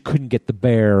 And we just couldn't get the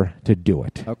bear to do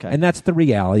it. Okay. And that's the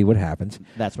reality, what happens.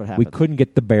 That's what happens. We couldn't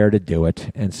get the bear to do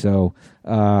it. And so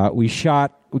we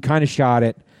kind of shot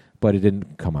it, but it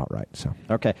didn't come out right. So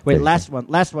okay. Wait, last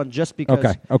one, just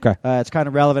because Okay. It's kind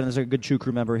of relevant. There's a good Chew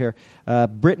Crew member here.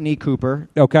 Brittany Cooper.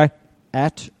 Okay.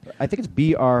 At, I think it's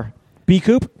BR...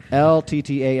 B-Coop?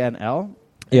 LTTANL.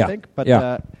 I think.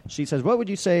 But she says, what would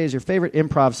you say is your favorite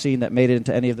improv scene that made it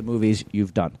into any of the movies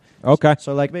you've done? Okay.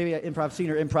 So like maybe an improv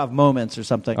scene or improv moments or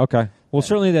something. Okay. Well,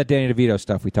 certainly that Danny DeVito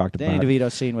stuff we talked about. Danny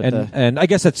DeVito scene with and I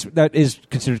guess that is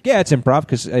considered, it's improv,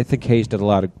 because I think Hayes did a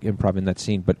lot of improv in that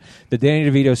scene. But the Danny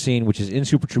DeVito scene, which is in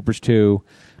Super Troopers 2,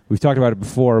 we've talked about it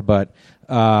before, but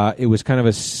it was kind of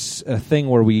a thing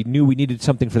where we knew we needed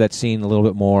something for that scene a little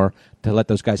bit more to let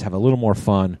those guys have a little more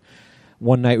fun.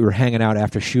 one night we were hanging out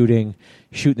after shooting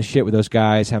the shit with those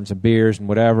guys, having some beers and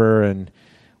whatever, and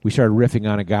we started riffing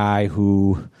on a guy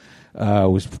who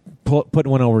was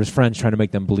putting one over his friends, trying to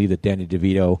make them believe that Danny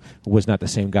DeVito was not the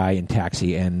same guy in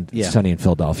Taxi and Sunny in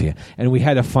Philadelphia. And we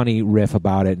had a funny riff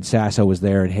about it, and Sasso was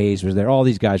there, and Hayes was there. All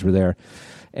these guys were there.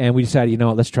 And we decided,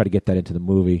 let's try to get that into the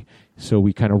movie. So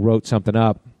we kind of wrote something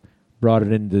up, brought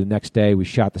it into the next day. We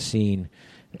shot the scene,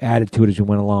 added to it as we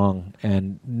went along,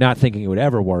 and not thinking it would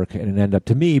ever work, and it ended up,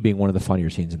 to me, being one of the funnier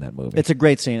scenes in that movie. It's a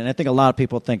great scene, and I think a lot of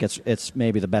people think it's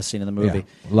maybe the best scene in the movie.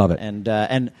 Yeah, love it.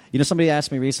 And somebody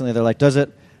asked me recently, they're like, does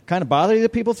it kind of bother you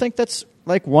that people think that's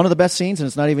like one of the best scenes and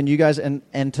it's not even you guys?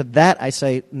 And to that I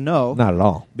say no. Not at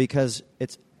all. Because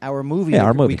it's our movie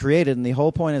our movie we created, and the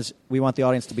whole point is we want the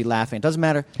audience to be laughing. It doesn't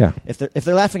matter if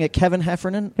they're laughing at Kevin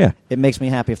Heffernan, it makes me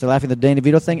happy. If they're laughing at the Danny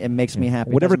DeVito thing, it makes me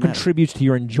happy. Whatever contributes to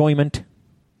your enjoyment,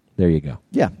 there you go.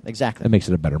 Yeah, exactly. That makes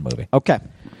it a better movie. Okay.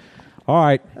 All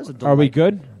right. Are we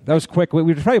good? That was quick.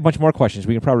 We probably a bunch more questions.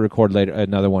 We can probably record later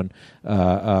another one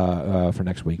for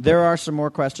next week. There are some more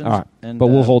questions. All right. But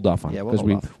we'll hold off on it because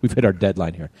we've hit our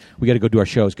deadline here. We got to go do our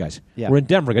shows, guys. Yeah. We're in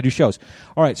Denver. Got to do shows.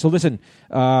 All right. So listen,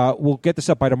 we'll get this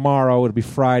up by tomorrow. It'll be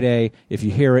Friday. If you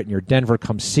hear it and you're in Denver,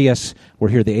 come see us. We're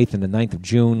here the 8th and the 9th of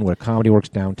June. We're at Comedy Works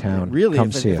downtown. Really,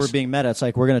 come see if us. we're being meta, it's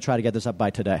like we're going to try to get this up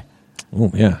by today. Oh,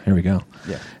 yeah. Here we go.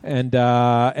 Yeah.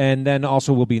 And then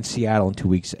also we'll be in Seattle in 2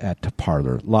 weeks at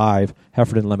Parlor Live.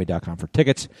 HeffernanLemmy.com for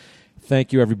tickets.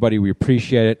 Thank you, everybody. We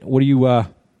appreciate it. What are you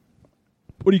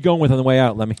going with on the way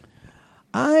out, Lemmy?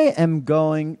 I am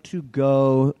going to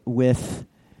go with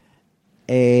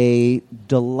a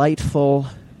delightful...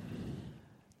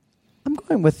 I'm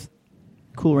going with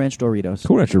Cool Ranch Doritos.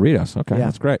 Cool Ranch Doritos. Okay, yeah.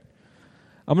 That's great.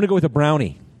 I'm going to go with a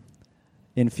brownie.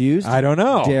 Infused? I don't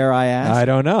know. Dare I ask? I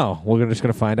don't know. We're just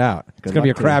going to find out. It's going to be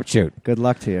a crapshoot. Good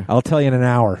luck to you. I'll tell you in an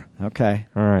hour. Okay.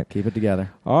 All right. Keep it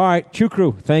together. All right. Chew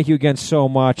Crew, thank you again so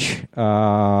much.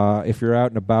 If you're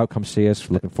out and about, come see us.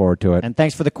 Looking forward to it. And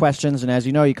thanks for the questions. And as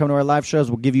you know, you come to our live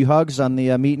shows, we'll give you hugs on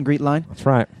the meet and greet line. That's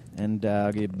right. And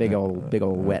I'll give you a big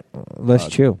old wet. Let's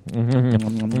chew. All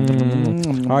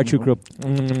right, Chew Crew.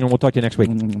 We'll talk to you next week.